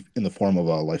penalty should be in the form of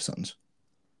a life sentence.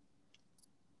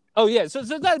 Oh, yeah. So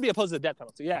that'd be opposed to the death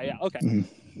penalty. Yeah. Okay.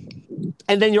 Mm-hmm.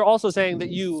 And then you're also saying that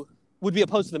you would be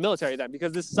opposed to the military then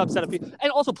because this subset of people,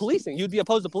 and also policing. You'd be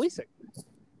opposed to policing.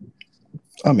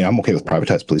 I mean, I'm okay with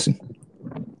privatized policing.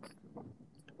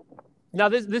 Now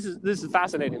this is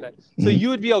fascinating then. So you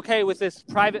would be okay with this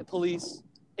private police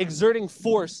exerting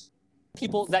force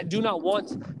people that do not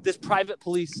want this private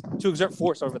police to exert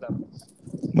force over them?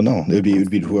 Well, no, it would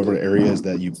be whoever areas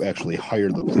that you actually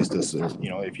hired the police to serve. You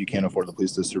know, if you can't afford the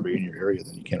police to survey in your area,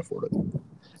 then you can't afford it.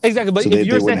 Exactly, but so they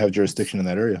wouldn't have jurisdiction in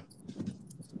that area.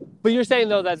 But you're saying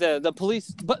though that the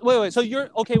police. But wait. So you're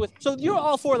okay with? So you're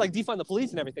all for like defund the police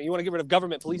and everything? You want to get rid of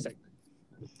government policing?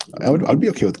 I'd be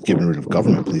okay with getting rid of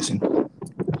government policing.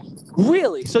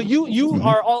 Really? So you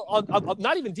are all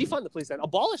not even defund the police then?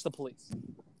 Abolish the police?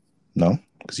 No,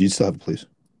 because you still have the police.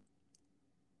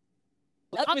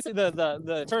 Obviously,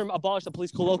 the term "abolish the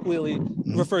police" colloquially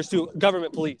refers to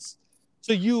government police.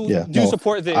 So you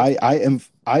support the.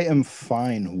 I am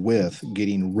fine with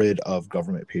getting rid of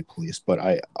government paid police, but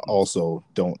I also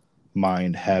don't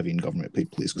mind having government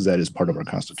paid police because that is part of our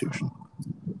Constitution.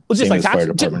 Well, just Same like as fire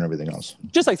department and everything else.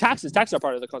 Just like taxes. Taxes are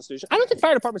part of the Constitution. I don't think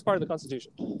fire department is part of the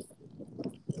Constitution.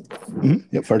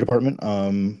 Yep, fire department,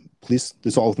 police.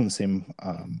 It's all within the same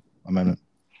amendment.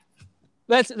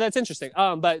 That's interesting.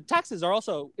 But taxes are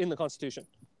also in the Constitution.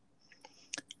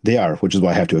 They are, which is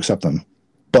why I have to accept them.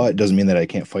 But it doesn't mean that I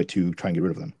can't fight to try and get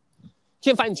rid of them.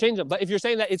 Can't fight and change them. But if you're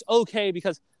saying that it's okay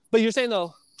but you're saying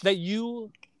though that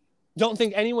you don't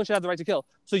think anyone should have the right to kill.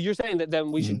 So you're saying that then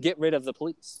we should get rid of the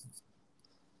police.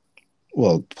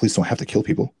 Well, police don't have to kill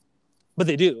people. But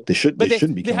they do. They should. They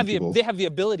shouldn't be killing people. They have the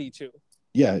ability to.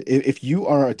 Yeah, if you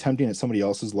are attempting at somebody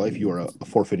else's life, you are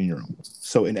forfeiting your own.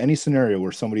 So in any scenario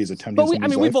where somebody is attempting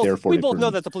somebody's life, they're forfeiting. We both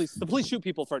know that the police shoot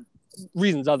people for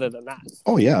reasons other than that.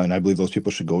 Oh yeah, and I believe those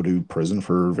people should go to prison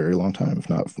for a very long time, if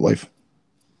not for life.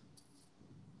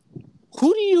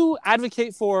 Who do you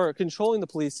advocate for controlling the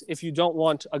police if you don't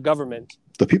want a government?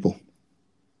 The people.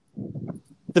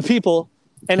 The people,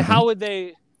 and how would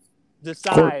they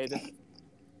decide?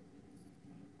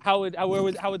 How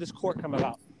would this court come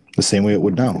about? The same way it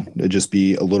would now. It'd just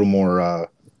be a little more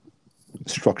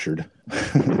structured.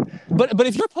 But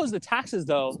if you're opposed to taxes,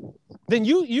 though, then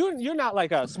you're not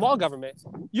like a small government.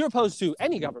 You're opposed to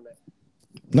any government.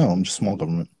 No, I'm just small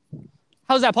government.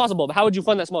 How is that possible? But how would you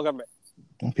fund that small government?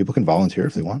 Well, people can volunteer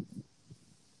if they want.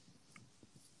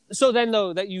 So then,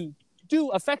 though, that you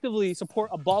do effectively support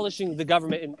abolishing the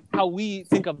government and how we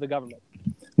think of the government.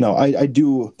 No, I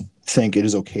do think it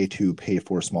is okay to pay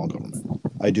for small government.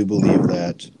 I do believe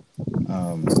that,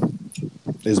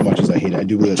 as much as I hate it, I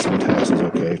do believe that some tax is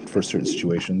okay for certain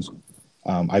situations.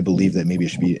 I believe that maybe it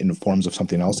should be in forms of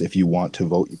something else. If you want to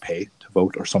vote, you pay to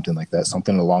vote or something like that.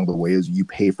 Something along the way is you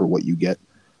pay for what you get,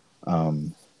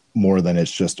 more than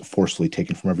it's just forcefully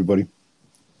taken from everybody.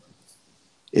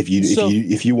 If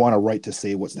you want a right to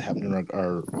say what's happening in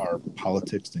our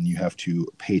politics, then you have to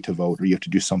pay to vote, or you have to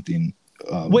do something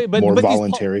more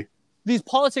voluntary. These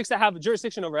politics that have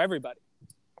jurisdiction over everybody.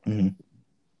 Mm-hmm.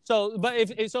 So, but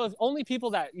if only people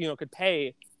that could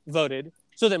pay voted,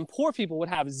 so then poor people would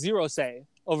have zero say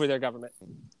over their government.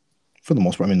 For the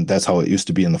most part, I mean, that's how it used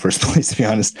to be in the first place. To be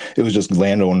honest, it was just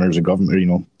landowners or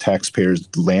government, taxpayers,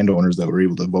 landowners that were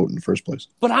able to vote in the first place.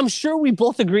 But I'm sure we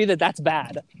both agree that that's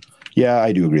bad. Yeah,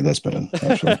 I do agree that's bad,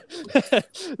 actually.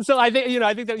 So I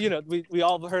think that we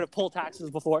all heard of poll taxes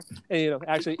before, and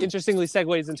actually interestingly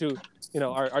segues into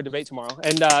our debate tomorrow.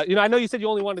 And I know you said you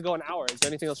only wanted to go an hour. Is there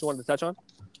anything else you wanted to touch on?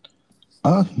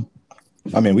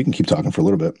 I mean, we can keep talking for a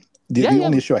little bit. The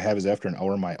only issue I have is after an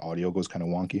hour, my audio goes kind of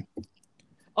wonky.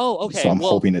 Oh, okay. So I'm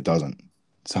hoping it doesn't.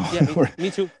 So yeah,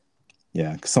 me too.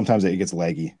 Yeah, because sometimes it gets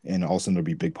laggy, and all of a sudden there'll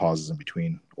be big pauses in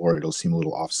between, or it'll seem a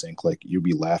little off sync. Like you'll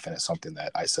be laughing at something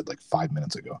that I said like 5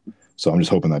 minutes ago. So I'm just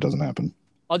hoping that doesn't happen.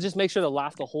 I'll just make sure to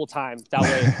laugh the whole time. That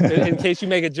way, in case you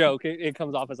make a joke, it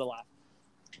comes off as a laugh.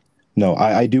 No,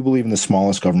 I do believe in the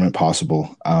smallest government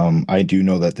possible. I do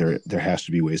know that there has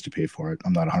to be ways to pay for it.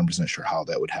 I'm not 100% sure how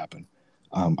that would happen.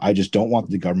 I just don't want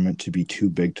the government to be too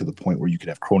big to the point where you could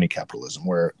have crony capitalism,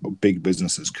 where big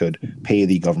businesses could pay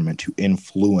the government to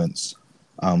influence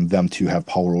them to have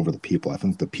power over the people. I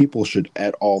think the people should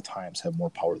at all times have more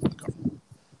power than the government.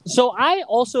 So I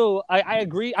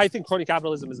agree. I think crony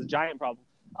capitalism is a giant problem.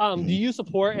 Do you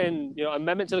support an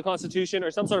amendment to the Constitution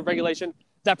or some sort of regulation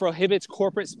that prohibits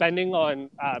corporate spending on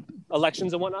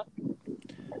elections and whatnot?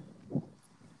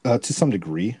 To some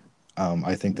degree.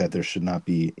 I think that there should not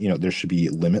be, there should be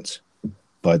limits,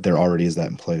 but there already is that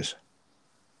in place.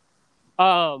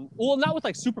 Well, not with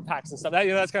like super PACs and stuff.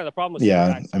 That's kind of the problem with super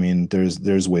PACs. I mean,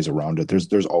 there's ways around it.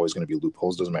 There's always going to be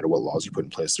loopholes. Doesn't matter what laws you put in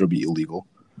place, there'll be illegal.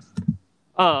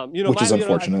 Which is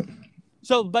unfortunate.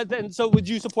 So would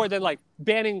you support then like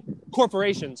banning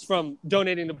corporations from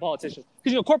donating to politicians?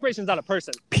 Because corporations not a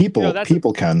person.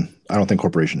 People can. I don't think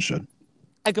corporations should.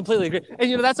 I completely agree.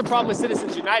 And, that's the problem with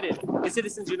Citizens United.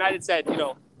 Citizens United said,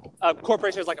 a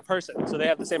corporation is like a person, so they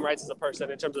have the same rights as a person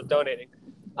in terms of donating.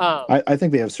 I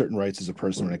think they have certain rights as a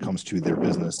person when it comes to their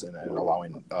business and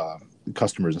allowing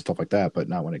customers and stuff like that, but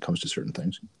not when it comes to certain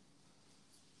things.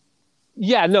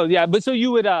 Yeah, no, yeah. But so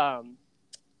you would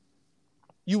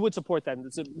support that.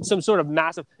 Some sort of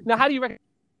massive. Now, how do you reckon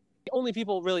only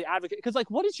people really advocate? Because, like,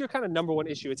 what is your kind of number one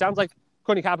issue? It sounds like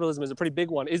crony capitalism is a pretty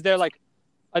big one. Is there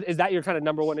is that your kind of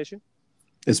number one issue?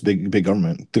 It's big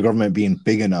government. The government being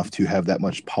big enough to have that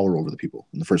much power over the people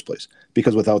in the first place.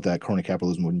 Because without that, crony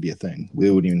capitalism wouldn't be a thing. We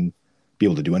wouldn't even be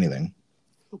able to do anything.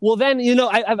 Well, then,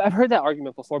 I've heard that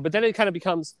argument before, but then it kind of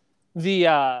becomes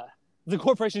the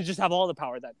corporations just have all the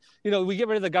power. Then, we get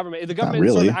rid of the government. The government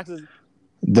really. Sort of acts as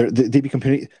they become.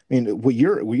 I mean, what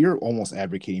you're almost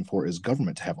advocating for is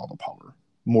government to have all the power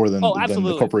more than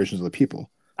the corporations of the people.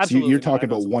 Absolutely. So you're talking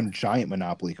about one giant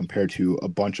monopoly compared to a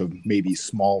bunch of maybe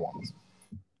small ones.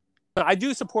 I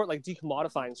do support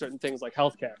decommodifying certain things like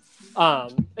healthcare,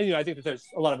 and I think that there's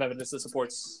a lot of evidence that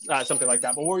supports something like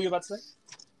that. But what were you about to say?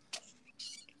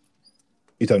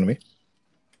 You talking to me?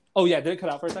 Oh yeah, did it cut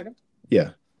out for a second? Yeah.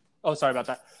 Oh, sorry about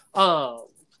that.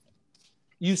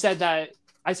 You said that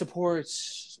I support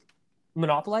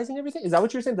monopolizing everything. Is that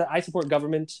what you're saying? That I support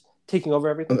government taking over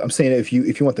everything? I'm saying if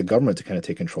you want the government to kind of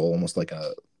take control, almost like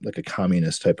a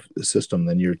communist type of system,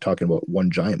 then you're talking about one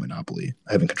giant monopoly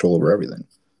having control over everything.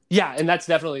 Yeah, and that's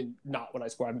definitely not what I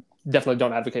support. I definitely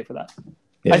don't advocate for that.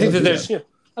 Yeah, I think that there's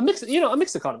a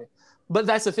mixed economy. But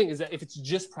that's the thing, is that if it's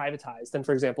just privatized, then,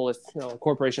 for example, if a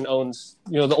corporation owns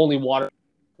the only water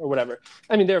or whatever,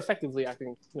 I mean, they're effectively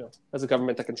acting as a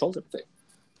government that controls everything.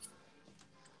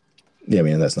 Yeah, I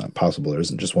mean, that's not possible. There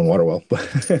isn't just one water well,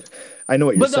 but I know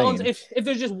what you're saying. If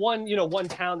there's just one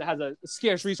town that has a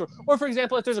scarce resource, or for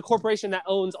example, if there's a corporation that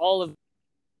owns all of,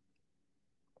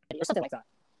 or something like that,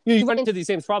 you run into these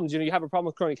same problems. You have a problem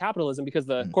with crony capitalism because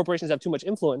the corporations have too much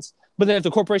influence. But then if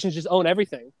the corporations just own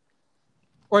everything,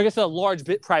 or I guess a large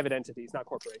bit private entities, not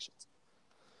corporations.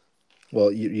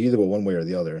 Well, you either go one way or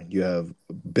the other. You have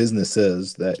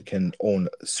businesses that can own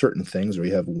certain things, or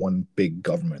you have one big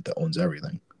government that owns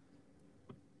everything.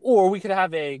 Or we could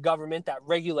have a government that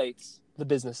regulates the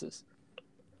businesses.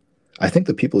 I think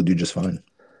the people do just fine.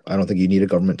 I don't think you need a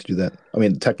government to do that. I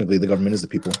mean, technically, the government is the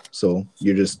people, so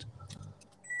you're just.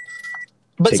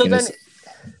 But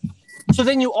so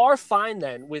then you are fine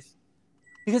then with,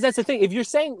 because that's the thing. If you're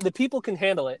saying the people can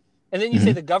handle it, and then you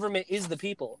say the government is the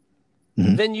people,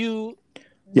 then you.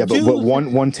 Yeah, but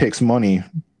one takes money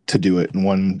to do it, and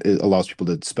one allows people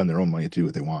to spend their own money to do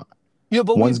what they want. Yeah,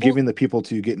 but one's giving the people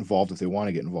to get involved if they want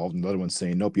to get involved, and the other one's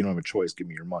saying, nope, you don't have a choice. Give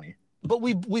me your money. But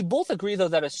we both agree, though,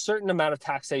 that a certain amount of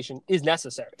taxation is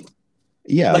necessary.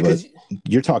 Yeah, but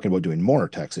you're talking about doing more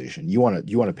taxation. You want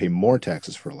to pay more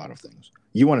taxes for a lot of things.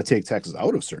 You want to take taxes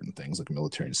out of certain things like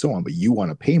military and so on, but you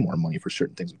want to pay more money for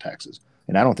certain things with taxes.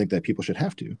 And I don't think that people should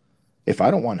have to. If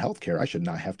I don't want healthcare, I should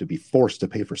not have to be forced to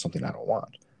pay for something I don't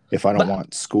want. If I don't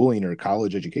want schooling or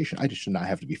college education, I just should not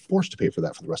have to be forced to pay for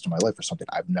that for the rest of my life for something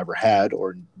I've never had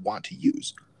or want to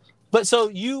use. But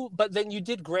then you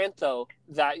did grant, though,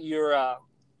 that you're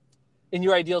in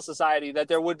your ideal society that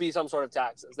there would be some sort of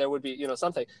taxes. There would be,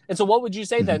 something. And so what would you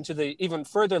say then to the even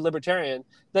further libertarian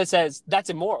that says that's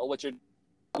immoral,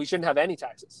 we shouldn't have any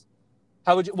taxes?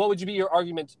 What would you be your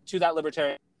argument to that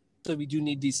libertarian? So we do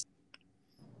need these.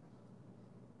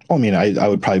 I mean, I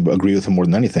would probably agree with him more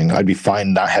than anything. I'd be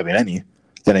fine not having any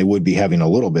than I would be having a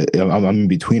little bit. I'm in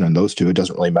between on those two. It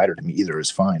doesn't really matter to me. Either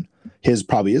is fine. His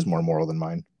probably is more moral than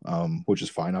mine, which is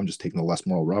fine. I'm just taking the less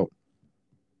moral route.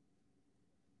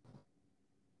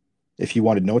 If he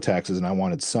wanted no taxes and I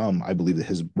wanted some, I believe that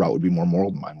his route would be more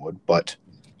moral than mine would. But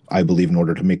I believe in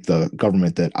order to make the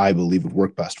government that I believe would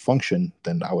work best function,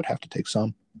 then I would have to take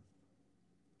some.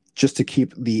 Just to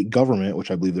keep the government,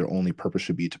 which I believe their only purpose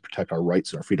should be to protect our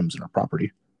rights and our freedoms and our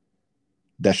property.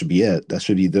 That should be it. That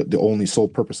should be the only sole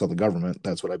purpose of the government.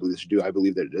 That's what I believe they should do. I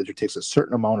believe that it takes a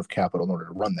certain amount of capital in order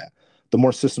to run that. The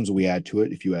more systems we add to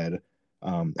it, if you add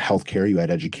healthcare, you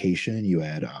add education, you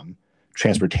add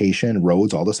transportation,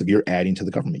 roads, all this, if you're adding to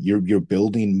the government, you're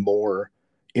building more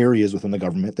areas within the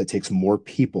government that takes more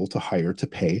people to hire, to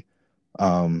pay.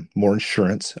 More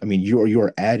insurance. I mean, you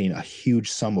are adding a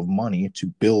huge sum of money to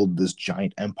build this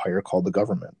giant empire called the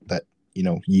government that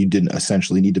you didn't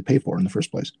essentially need to pay for in the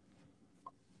first place.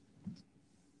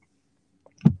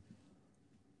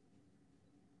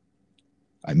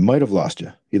 I might have lost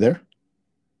you. You there?